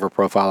flavor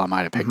profile I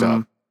might have picked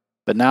up.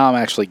 But now I'm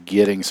actually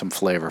getting some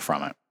flavor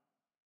from it.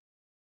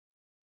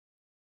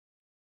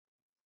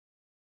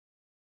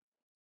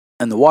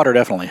 And the water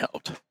definitely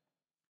helped.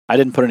 I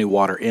didn't put any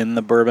water in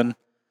the bourbon,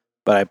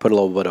 but I put a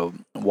little bit of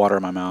water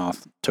in my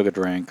mouth, took a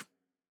drink.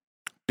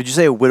 Did you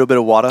say a little bit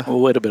of water? A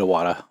little bit of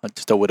water.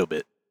 Just a little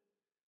bit.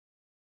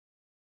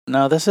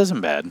 No, this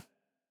isn't bad.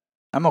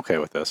 I'm okay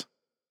with this.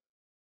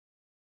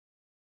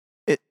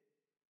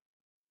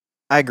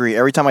 I agree.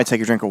 Every time I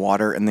take a drink of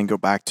water and then go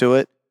back to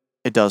it,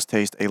 it does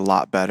taste a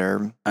lot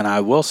better. And I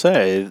will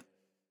say,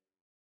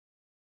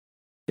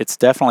 it's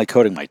definitely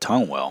coating my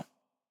tongue well.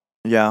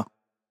 Yeah.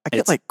 I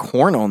get like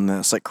corn on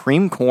this, like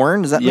cream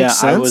corn. Does that make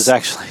sense? Yeah, I was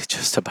actually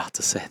just about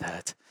to say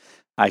that.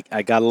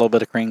 I got a little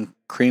bit of cream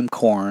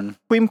corn.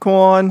 Cream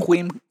corn.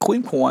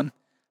 Cream corn.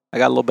 I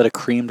got a little bit of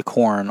creamed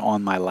corn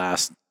on my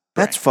last drink.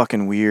 That's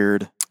fucking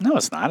weird. No,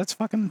 it's not. It's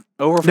fucking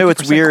over 50% No,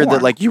 it's weird corn.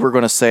 that like you were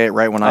going to say it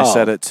right when I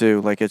said it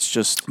too. Like it's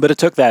just... But it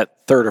took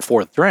that third or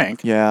fourth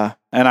drink. Yeah.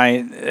 And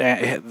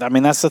I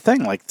mean, that's the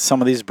thing. Like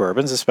some of these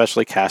bourbons,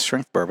 especially cask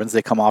strength bourbons,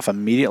 they come off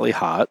immediately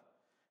hot.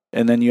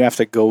 And then you have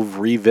to go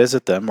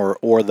revisit them,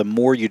 or the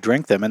more you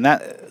drink them, and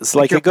that's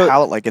like your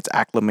palate like gets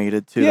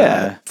acclimated to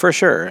that. For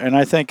sure. And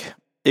I think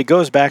it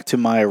goes back to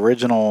my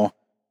original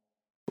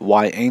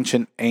why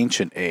ancient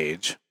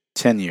age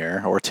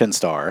 10-year or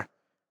 10-star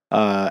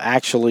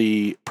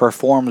actually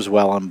performs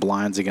well on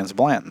blinds against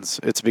blends.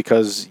 It's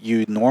because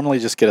you normally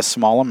just get a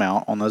small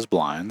amount on those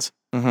blinds.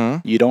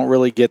 Mm-hmm. You don't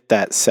really get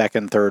that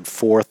second, third,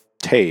 fourth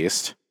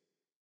taste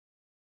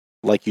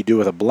like you do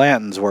with a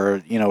blends,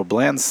 where,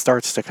 blends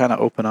starts to kind of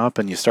open up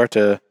and you start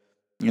to,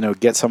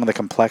 get some of the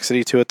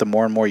complexity to it the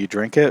more and more you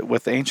drink it.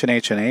 With ancient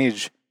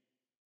age,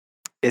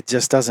 it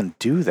just doesn't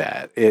do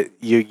that.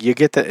 You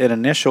get an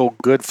initial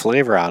good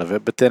flavor out of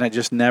it, but then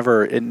it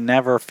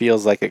never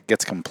feels like it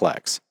gets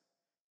complex.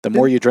 The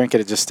more you drink it,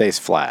 it just stays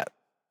flat.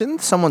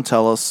 Didn't someone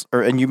tell us,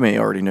 and you may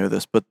already know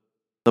this, but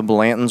the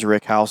Blanton's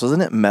Rick House,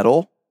 isn't it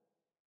metal?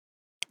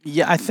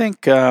 Yeah, I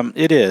think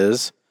it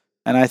is.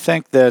 And I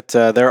think that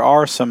there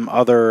are some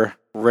other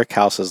rick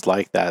houses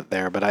like that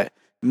there, but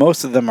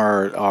most of them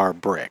are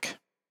brick.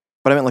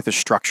 But I meant like the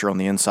structure on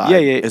the inside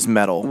is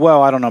metal.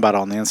 Well, I don't know about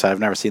on the inside. I've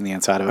never seen the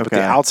inside of it, but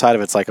the outside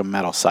of it's like a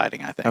metal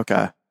siding, I think.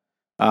 Okay.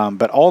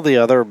 But all the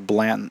other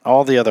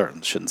all the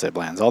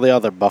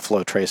other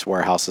Buffalo Trace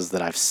warehouses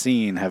that I've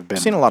seen have been...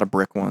 I've seen a lot of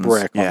brick ones.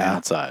 Brick on the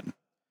outside.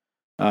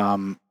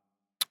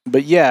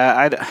 But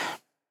yeah,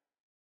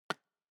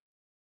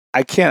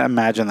 I can't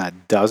imagine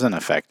that doesn't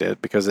affect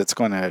it, because it's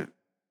going to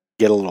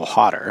get a little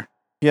hotter.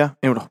 Yeah,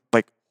 it would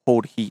like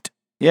hold heat.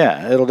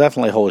 Yeah, it'll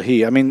definitely hold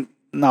heat. I mean,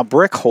 now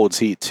brick holds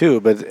heat too,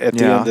 but at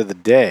the end of the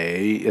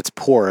day, it's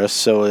porous,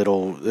 so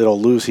it'll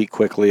lose heat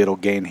quickly. It'll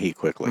gain heat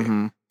quickly.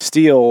 Mm-hmm.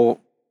 Steel,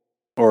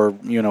 or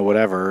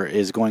whatever,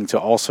 is going to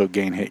also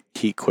gain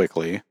heat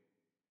quickly.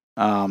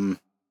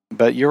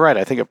 But you're right.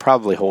 I think it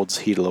probably holds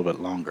heat a little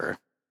bit longer.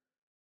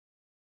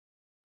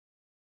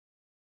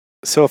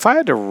 So if I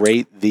had to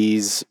rate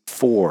these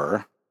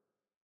 4,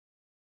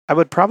 I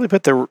would probably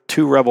put the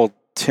 2 Rebel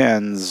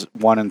 10s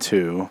 1 and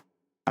 2.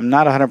 I'm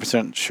not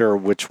 100% sure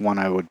which one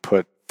I would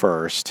put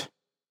first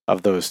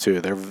of those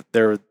 2.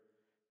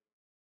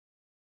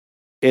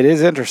 It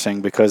is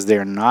interesting because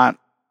they're not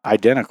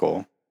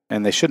identical,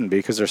 and they shouldn't be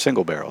because they're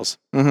single barrels.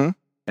 Mm-hmm.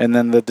 And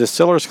then the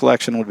Distiller's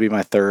Collection would be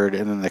my 3rd,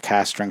 and then the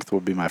Cask Strength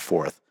would be my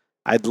 4th.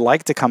 I'd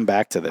like to come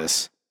back to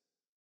this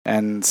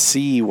and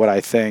see what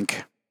I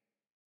think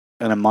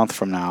in a month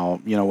from now,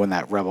 when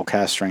that Rebel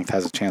Cask Strength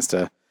has a chance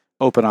to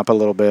open up a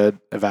little bit,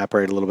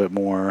 evaporate a little bit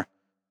more,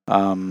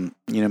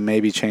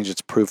 maybe change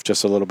its proof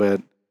just a little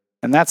bit.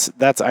 And that's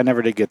I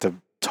never did get to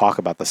talk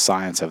about the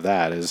science of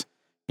that is,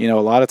 a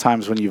lot of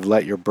times when you've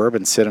let your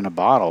bourbon sit in a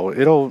bottle,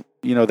 it'll,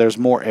 there's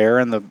more air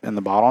in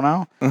the bottle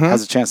now,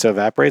 has a chance to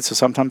evaporate. So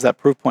sometimes that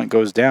proof point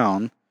goes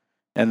down,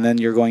 and then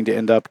you're going to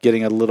end up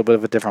getting a little bit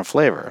of a different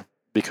flavor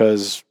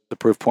because the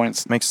proof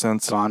point's makes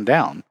sense gone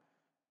down.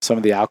 Some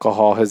of the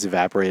alcohol has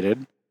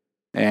evaporated,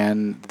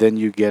 and then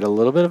you get a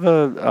little bit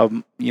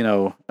of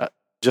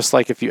just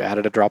like if you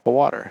added a drop of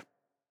water,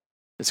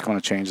 it's going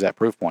to change that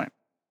proof point.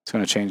 It's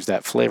going to change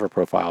that flavor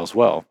profile as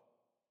well.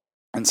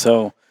 And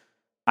so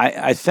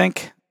I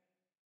think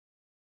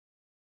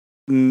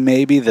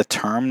maybe the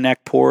term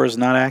neck pour is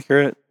not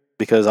accurate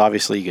because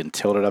obviously you can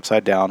tilt it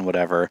upside down,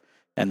 whatever,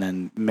 and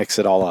then mix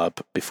it all up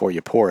before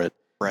you pour it.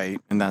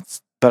 Right.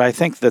 But I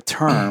think the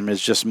term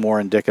is just more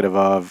indicative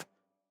of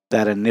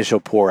that initial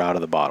pour out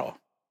of the bottle.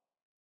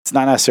 It's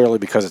not necessarily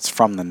because it's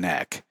from the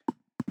neck,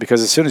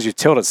 because as soon as you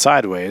tilt it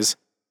sideways,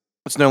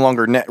 it's no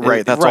longer neck.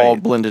 Right. That's all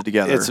blended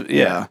together.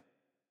 Yeah.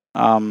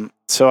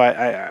 So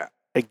I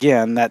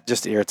again, that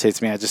just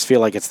irritates me. I just feel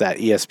like it's that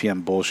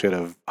ESPN bullshit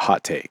of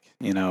hot take,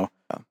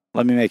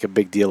 Let me make a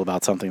big deal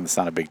about something that's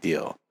not a big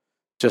deal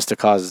just to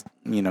cause,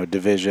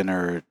 division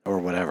or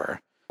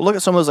whatever. Well, look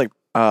at some of those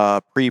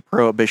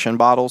pre-prohibition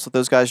bottles that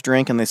those guys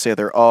drink and they say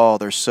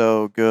they're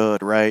so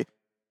good, right?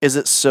 Is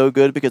it so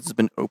good because it's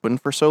been open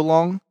for so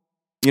long?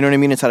 You know what I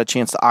mean? It's had a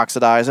chance to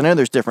oxidize. I know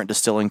there's different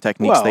distilling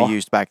techniques they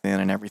used back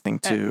then and everything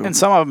too. And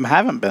some of them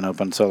haven't been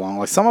open so long.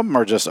 Like some of them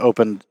are just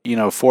opened,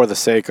 for the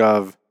sake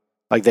of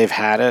like they've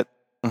had it.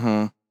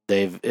 Mm-hmm.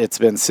 It's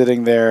been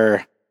sitting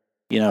there,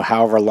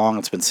 however long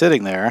it's been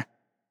sitting there,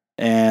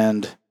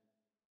 and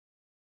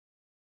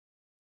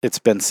it's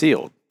been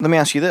sealed. Let me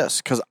ask you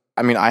this, because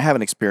I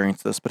haven't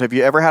experienced this, but have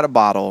you ever had a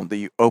bottle that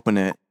you open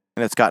it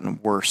and it's gotten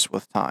worse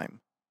with time?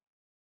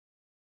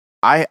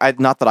 I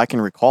not that I can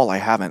recall, I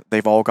haven't.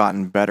 They've all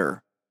gotten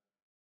better.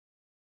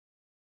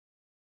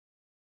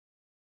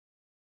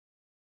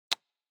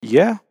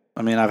 Yeah.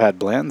 I've had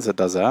blends that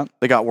does that.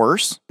 They got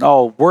worse?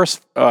 Oh,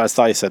 worse. I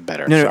thought you said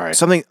better. No,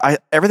 sorry.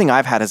 Everything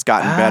I've had has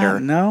gotten better.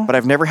 No. But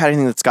I've never had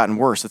anything that's gotten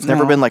worse. It's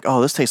never been like,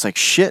 oh, this tastes like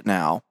shit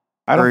now.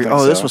 I don't think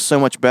so. This was so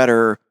much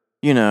better,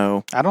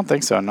 I don't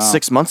think so, no.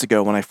 6 months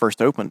ago when I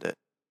first opened it.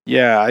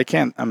 Yeah, I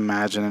can't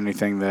imagine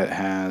anything that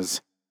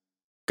has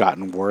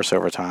gotten worse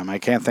over time. I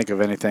can't think of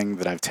anything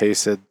that I've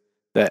tasted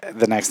that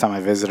the next time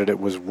I visited it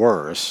was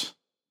worse.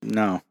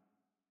 No.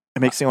 It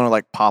makes me want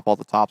to pop all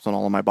the tops on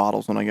all of my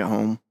bottles when I get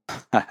home.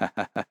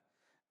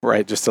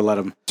 Right, just to let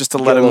them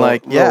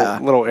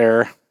little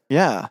air.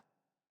 Yeah.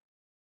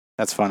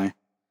 That's funny.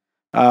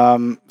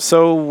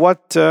 So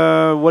what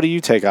do you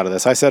take out of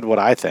this? I said what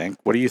I think.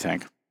 What do you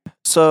think?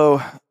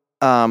 So,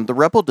 the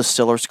Rebel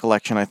Distiller's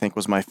Collection I think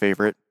was my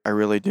favorite. I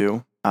really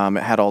do.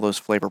 It had all those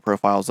flavor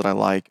profiles that I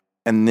like.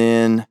 And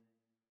then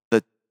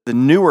the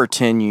newer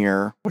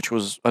 10-year, which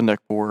was a neck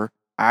pour,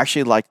 I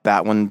actually liked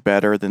that one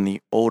better than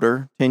the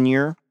older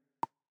 10-year.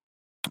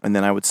 And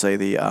then I would say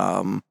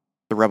the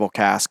Rebel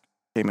Cask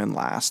came in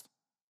last.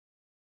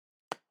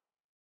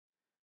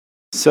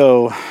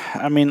 So,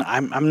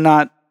 I'm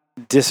not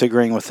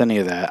disagreeing with any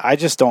of that. I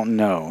just don't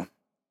know.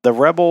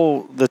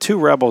 The 2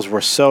 Rebels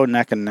were so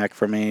neck and neck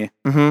for me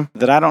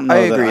that I don't know. I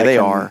agree, they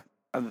are.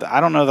 I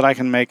don't know that I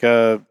can make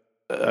a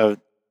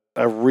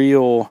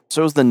real.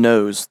 So it was the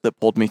nose that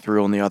pulled me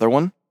through on the other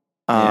one.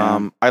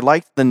 I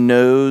liked the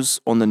nose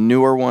on the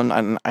newer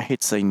one. I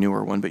hate to say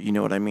newer one, but you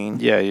know what I mean.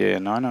 Yeah.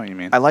 No, I know what you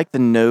mean. I like the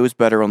nose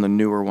better on the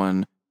newer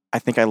one. I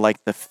think I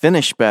like the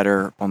finish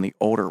better on the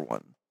older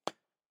one.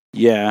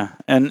 Yeah,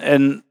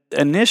 and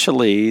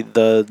initially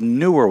the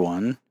newer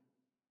one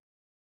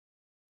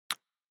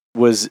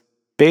was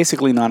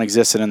basically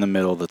non-existent in the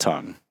middle of the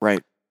tongue.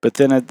 Right. But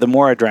then the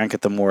more I drank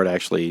it, the more it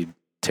actually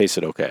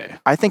tasted okay.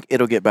 I think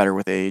it'll get better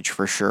with age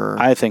for sure.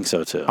 I think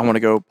so too. I want to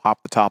go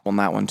pop the top on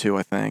that one too,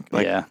 I think.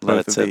 Yeah,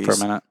 let it sit for a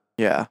minute.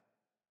 Yeah.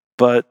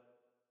 But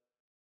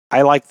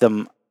I like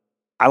them.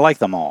 I like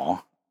them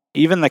all.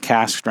 Even the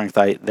cask strength,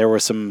 there were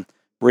some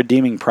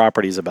redeeming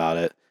properties about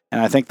it. And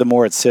I think the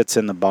more it sits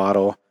in the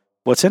bottle,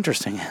 what's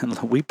interesting,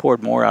 we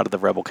poured more out of the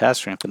Rebel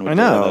cask strength than we did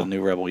out of the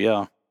new Rebel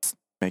Yell.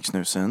 Makes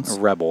no sense.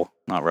 Rebel,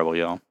 not Rebel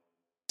Yell.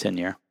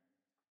 10-year.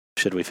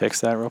 Should we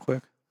fix that real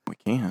quick? We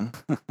can.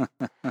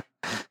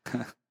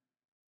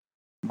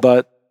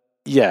 But,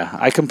 yeah,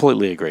 I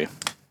completely agree.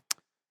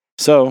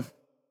 So,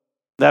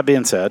 that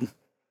being said,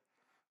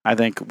 I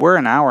think we're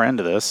an hour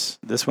into this.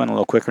 This went a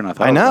little quicker than I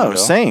thought. I know,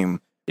 same.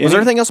 Was there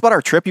anything else about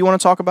our trip you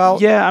want to talk about?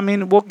 Yeah, I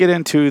mean, we'll get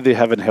into the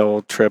Heaven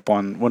Hill trip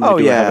when we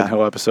do a Heaven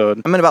Hill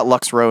episode. I mean, about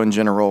Lux Row in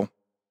general.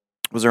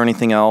 Was there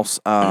anything else?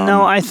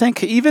 No, I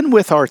think even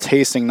with our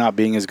tasting not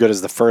being as good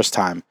as the first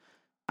time,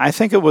 I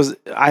think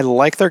I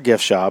like their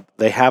gift shop.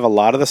 They have a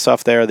lot of the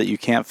stuff there that you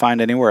can't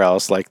find anywhere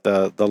else, like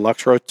the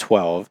Lux Row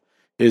 12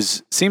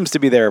 seems to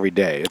be there every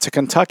day. It's a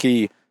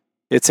Kentucky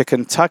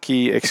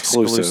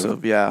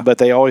exclusive, yeah. But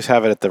they always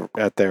have it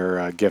at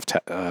their gift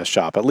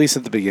shop, at least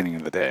at the beginning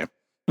of the day.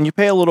 And you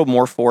pay a little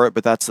more for it,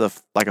 but that's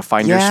like a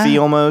finder's fee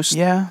almost.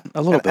 Yeah,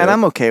 a little bit. And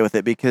I'm okay with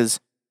it because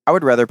I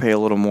would rather pay a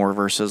little more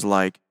versus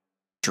like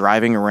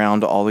driving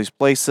around to all these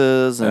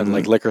places and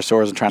like liquor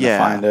stores and trying to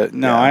find it.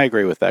 No, I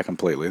agree with that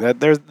completely. That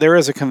there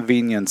is a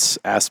convenience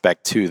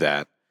aspect to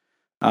that.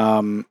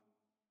 But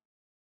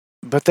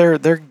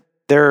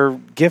their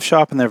gift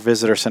shop and their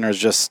visitor center is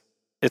just,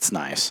 it's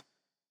nice.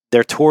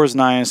 Their tour is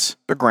nice.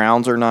 The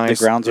grounds are nice.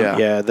 The grounds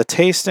are, the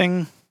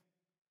tasting,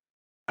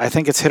 I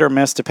think it's hit or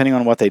miss depending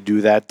on what they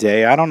do that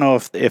day. I don't know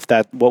if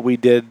what we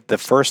did the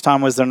first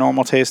time was their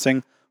normal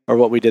tasting or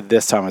what we did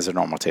this time was their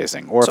normal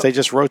tasting, or if they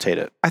just rotate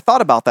it. I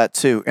thought about that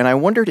too, and I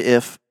wondered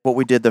if what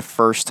we did the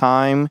first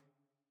time,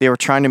 they were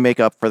trying to make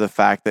up for the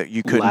fact that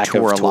you couldn't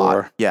tour a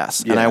lot.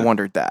 Yes, and I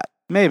wondered that.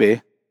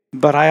 Maybe.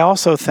 But I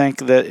also think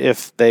that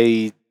if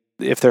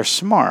they're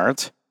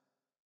smart,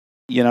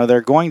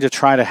 they're going to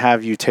try to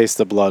have you taste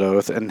the Blood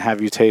Oath and have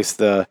you taste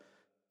the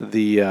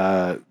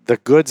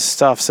good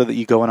stuff so that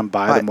you go in and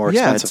buy the more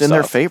expensive stuff. Yeah, it's in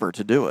their favor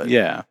to do it.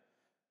 Yeah.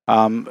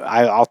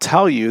 I'll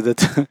tell you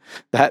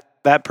that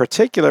that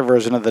particular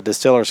version of the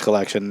Distiller's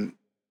Collection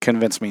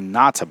convinced me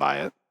not to buy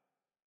it.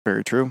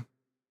 Very true.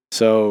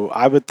 So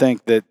I would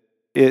think that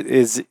it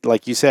is,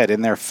 like you said,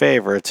 in their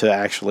favor to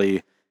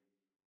actually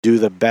do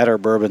the better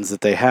bourbons that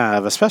they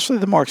have, especially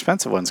the more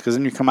expensive ones, because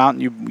then you come out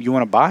and you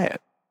want to buy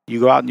it. You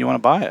go out and you want to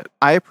buy it.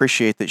 I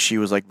appreciate that she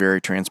was like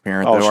very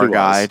transparent, though, our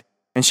guide.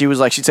 And she was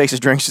like, she takes a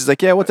drink. She's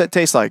like, yeah, what's that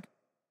taste like?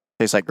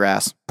 Tastes like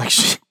grass. Like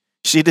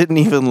she didn't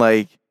even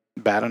like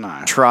bat an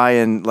eye. Try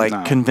and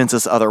convince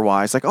us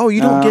otherwise. Like, oh,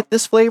 you don't get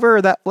this flavor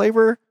or that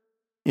flavor?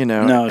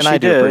 No, and she I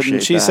did.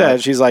 And she that.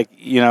 said, she's like,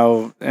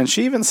 and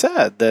she even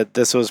said that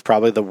this was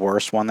probably the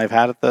worst one they've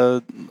had at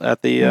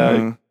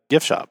the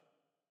gift shop.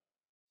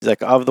 She's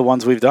like, of the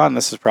ones we've done,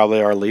 this is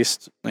probably our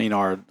least,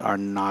 our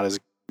not as,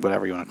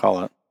 whatever you want to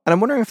call it. And I'm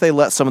wondering if they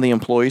let some of the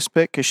employees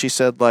pick, because she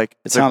said, like,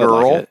 it's a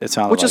girl. It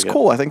sounded which is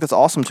cool. I think that's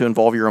awesome to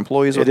involve your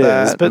employees with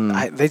that. It is,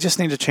 but they just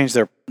need to change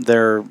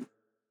their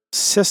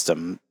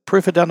system.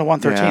 Proof it down to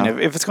 113.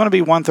 Yeah. If it's going to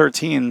be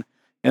 113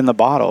 in the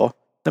bottle,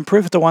 then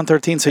proof it to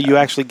 113 so you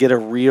actually get a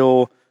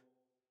real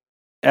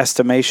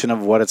estimation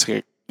of what it's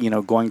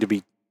going to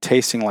be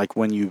tasting like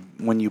when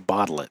you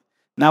bottle it.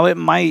 Now, it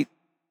might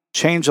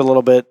change a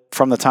little bit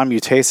from the time you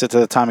taste it to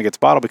the time it gets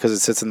bottled because it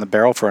sits in the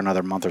barrel for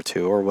another month or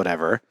two or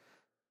whatever.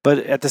 But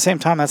at the same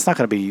time, that's not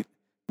going to be,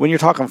 when you're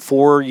talking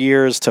 4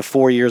 years to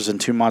 4 years and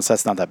 2 months,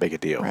 that's not that big a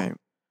deal. Right.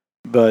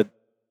 But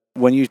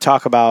when you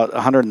talk about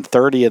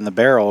 130 in the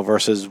barrel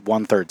versus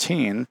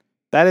 113,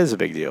 that is a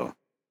big deal.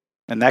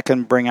 And that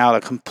can bring out a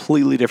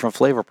completely different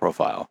flavor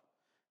profile.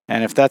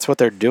 And if that's what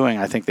they're doing,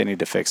 I think they need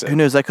to fix it. Who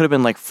knows? That could have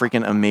been like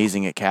freaking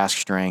amazing at cask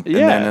strength. Yeah.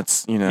 And then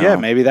it's, Yeah,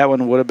 maybe that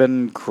one would have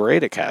been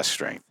great at cask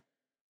strength.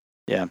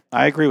 Yeah,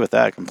 I agree with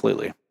that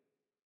completely.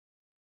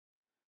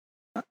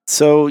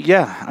 So,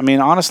 yeah, I mean,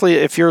 honestly,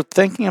 if you're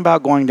thinking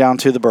about going down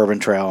to the Bourbon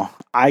Trail,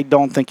 I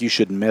don't think you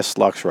should miss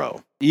Lux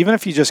Row. Even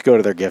if you just go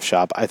to their gift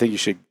shop, I think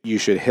you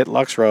should hit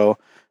Lux Row.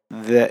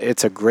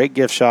 It's a great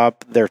gift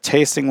shop. Their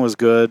tasting was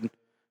good.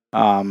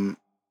 And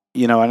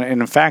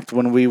in fact,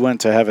 when we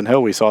went to Heaven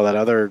Hill, we saw that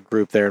other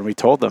group there, and we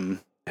told them,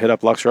 hit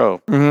up Lux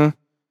Row.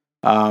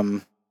 Mm-hmm.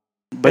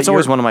 But it's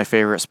always one of my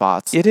favorite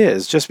spots. It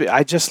is.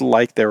 I just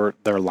like their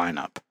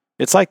lineup.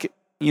 It's like,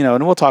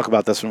 and we'll talk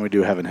about this when we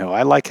do Heaven Hill.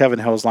 I like Heaven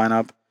Hill's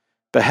lineup,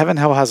 but Heaven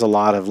Hill has a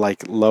lot of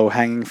like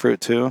low-hanging fruit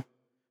too.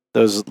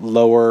 Those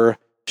lower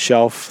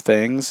shelf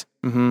things.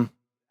 Mm-hmm.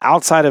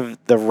 Outside of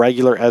the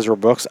regular Ezra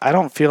books, I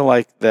don't feel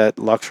like that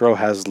Lux Row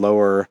has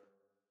lower.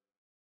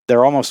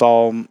 They're almost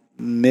all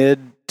mid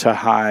to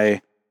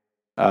high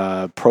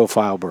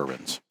profile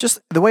bourbons. Just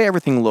the way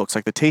everything looks,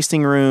 like the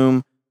tasting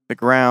room, the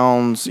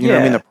grounds, you know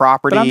what I mean, the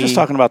property. But I'm just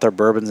talking about their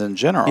bourbons in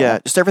general. Yeah,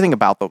 just everything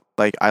about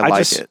I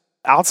like it.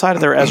 Outside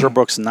of their Ezra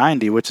Brooks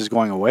 90, which is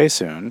going away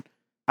soon,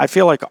 I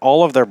feel like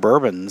all of their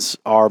bourbons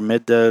are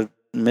mid to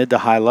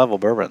high level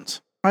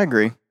bourbons. I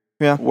agree.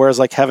 Yeah. Whereas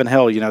like Heaven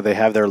Hill, they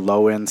have their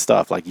low end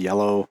stuff like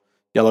yellow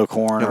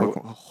corn,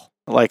 or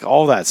like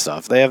all that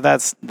stuff. They have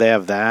that. They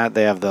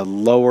have the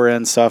lower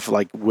end stuff.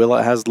 Like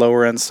Willet has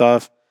lower end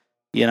stuff.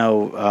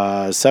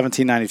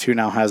 1792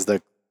 now has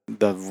the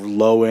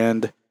low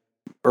end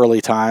early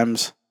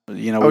times. Do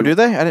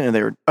they? I didn't know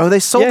they were. Oh, they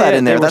sold that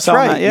in there. That's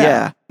right.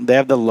 Yeah. They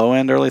have the low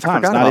end early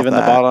times, not even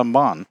the bottom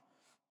bond.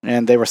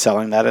 And they were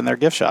selling that in their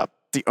gift shop.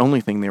 The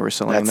only thing they were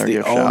selling in their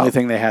gift shop. That's the only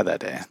thing they had that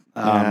day.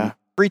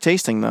 Free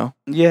tasting though.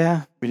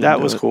 Yeah, We didn't that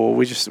do was it. cool.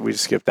 We just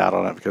skipped out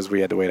on it because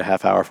we had to wait a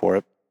half hour for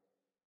it.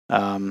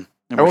 And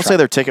I we're will say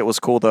their ticket was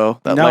cool though.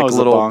 That No, it like was a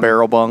little bung.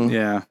 barrel bung.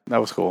 Yeah, that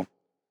was cool.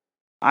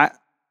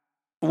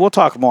 We'll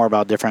talk more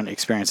about different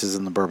experiences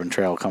in the Bourbon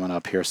Trail coming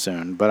up here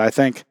soon. But I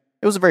think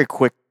It was a very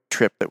quick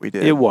trip that we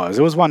did. it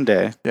was one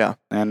day. Yeah.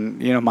 And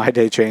my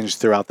day changed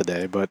throughout the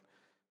day, but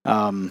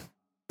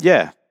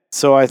yeah.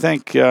 So I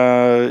think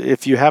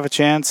if you have a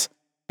chance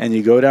and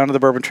you go down to the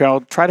Bourbon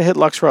Trail, try to hit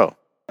Lux Row.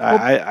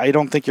 I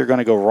don't think you're going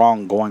to go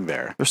wrong going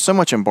there. There's so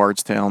much in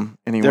Bardstown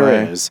anyway.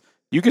 There is.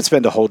 You could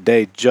spend a whole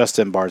day just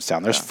in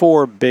Bardstown. There's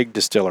 4 big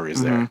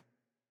distilleries there.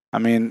 I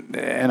mean,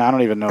 and I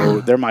don't even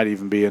know, there might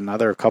even be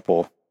another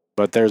couple,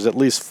 but there's at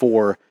least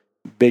 4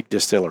 big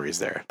distilleries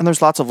there. And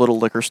there's lots of little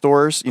liquor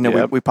stores.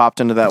 Yep. We popped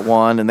into that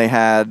one and they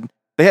had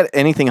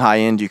anything high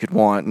end you could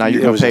want. Now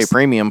you're going to pay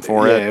premium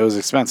for it. Yeah, it was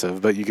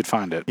expensive, but you could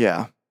find it.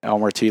 Yeah.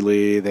 Elmer T.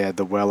 Lee, they had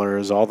the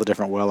Wellers, all the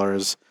different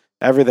Wellers.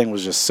 Everything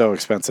was just so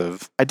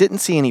expensive. I didn't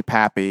see any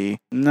Pappy.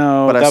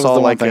 No, but that I was saw the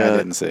one like thing I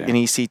didn't see. an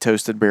EC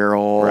toasted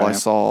barrel. Right. I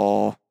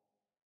saw,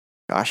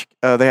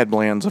 they had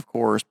blends, of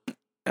course.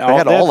 They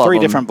had all of 3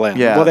 them. different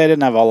blends. Yeah. Well, they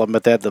didn't have all of them,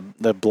 but they had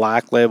the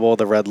black label,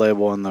 the red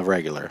label, and the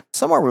regular.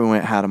 Somewhere we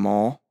went had them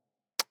all.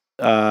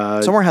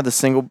 Somewhere had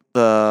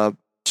the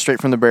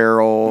straight from the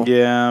barrel.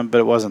 Yeah, but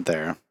it wasn't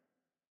there.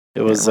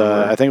 It was,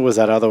 I think it was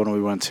that other one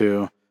we went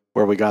to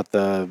where we got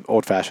the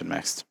old fashioned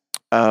mixed.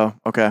 Oh,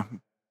 okay.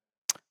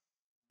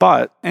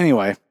 But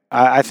anyway,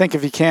 I think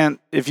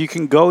if you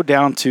can go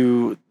down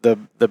to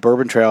the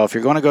Bourbon Trail, if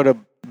you're going to go to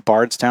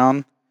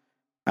Bardstown,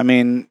 I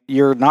mean,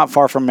 you're not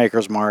far from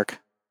Maker's Mark.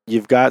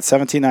 You've got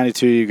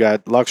 1792, you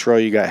got Lux Row,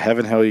 you got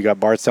Heaven Hill, you got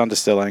Bardstown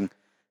Distilling.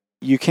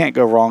 You can't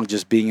go wrong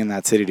just being in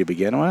that city to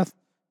begin with.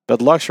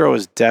 But Lux Row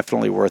is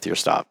definitely worth your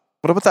stop.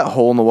 What about that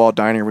hole in the wall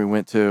diner we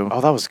went to? Oh,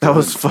 that was good. That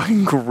was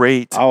fucking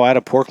great. Oh, I had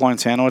a pork loin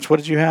sandwich. What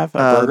did you have?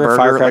 A burger?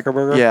 Firecracker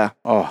burger? Yeah.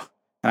 Oh,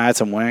 and I had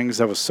some wings.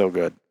 That was so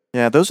good.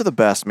 Yeah, those are the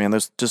best, man.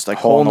 Those just like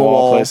Hole in the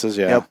wall places.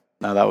 Yeah. Yep.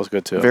 No, that was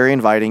good too. Very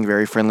inviting,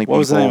 very friendly people. What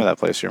was the name of that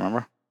place? Do you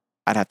remember?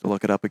 I'd have to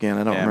look it up again.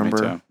 I don't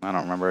remember. Me too. I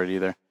don't remember it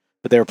either.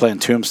 But they were playing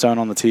Tombstone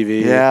on the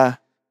TV. Yeah.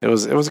 It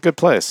was a good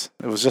place.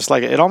 It was just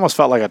like, it almost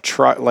felt like a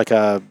truck, like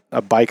a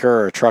biker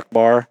or a truck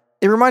bar.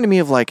 It reminded me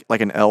of like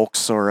an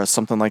Elks or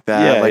something like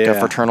that, Yeah, like yeah. a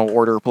fraternal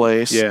order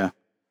place. Yeah.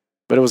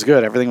 But it was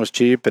good. Everything was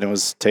cheap and it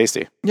was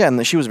tasty. Yeah,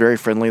 and she was very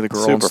friendly, the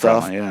girl Super and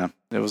stuff. friendly, yeah.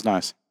 It was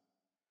nice.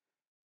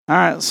 All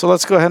right, so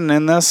let's go ahead and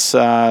end this.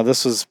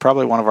 This was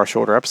probably one of our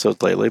shorter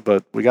episodes lately,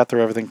 but we got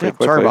through everything pretty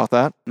quickly. Sorry about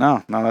that.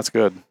 No, that's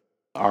good.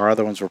 Our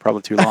other ones were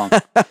probably too long.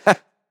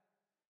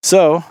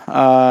 So,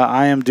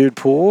 I am Dude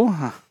Pool.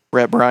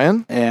 Brett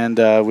Bryan.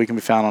 And we can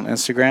be found on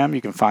Instagram.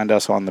 You can find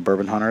us on the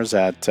Bourbon Hunters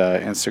at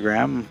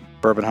Instagram,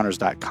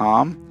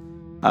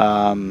 bourbonhunters.com.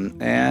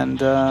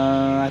 And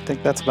I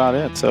think that's about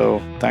it.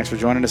 So thanks for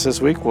joining us this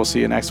week. We'll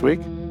see you next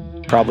week,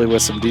 probably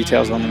with some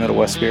details on the Middle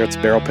West Spirits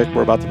barrel pick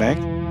we're about to make.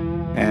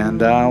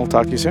 And we'll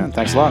talk to you soon.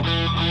 Thanks a lot.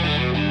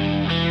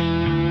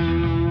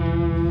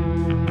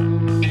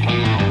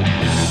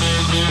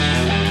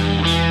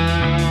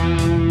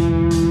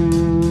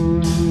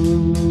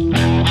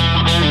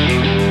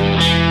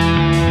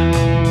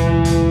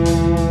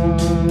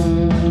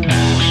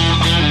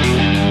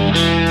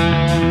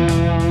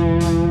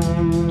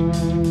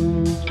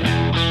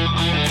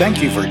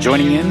 Thank you for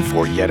joining in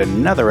for yet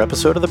another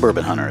episode of the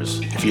Bourbon Hunters.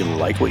 If you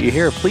like what you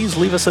hear, please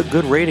leave us a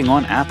good rating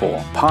on Apple,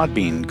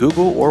 Podbean,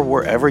 Google, or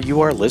wherever you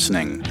are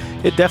listening.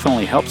 It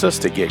definitely helps us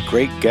to get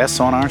great guests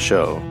on our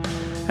show.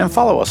 And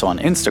follow us on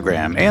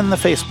Instagram and the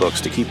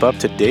Facebooks to keep up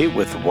to date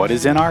with what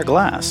is in our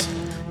glass.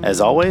 As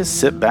always,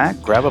 sit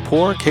back, grab a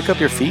pour, kick up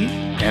your feet,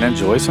 and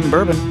enjoy some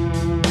bourbon.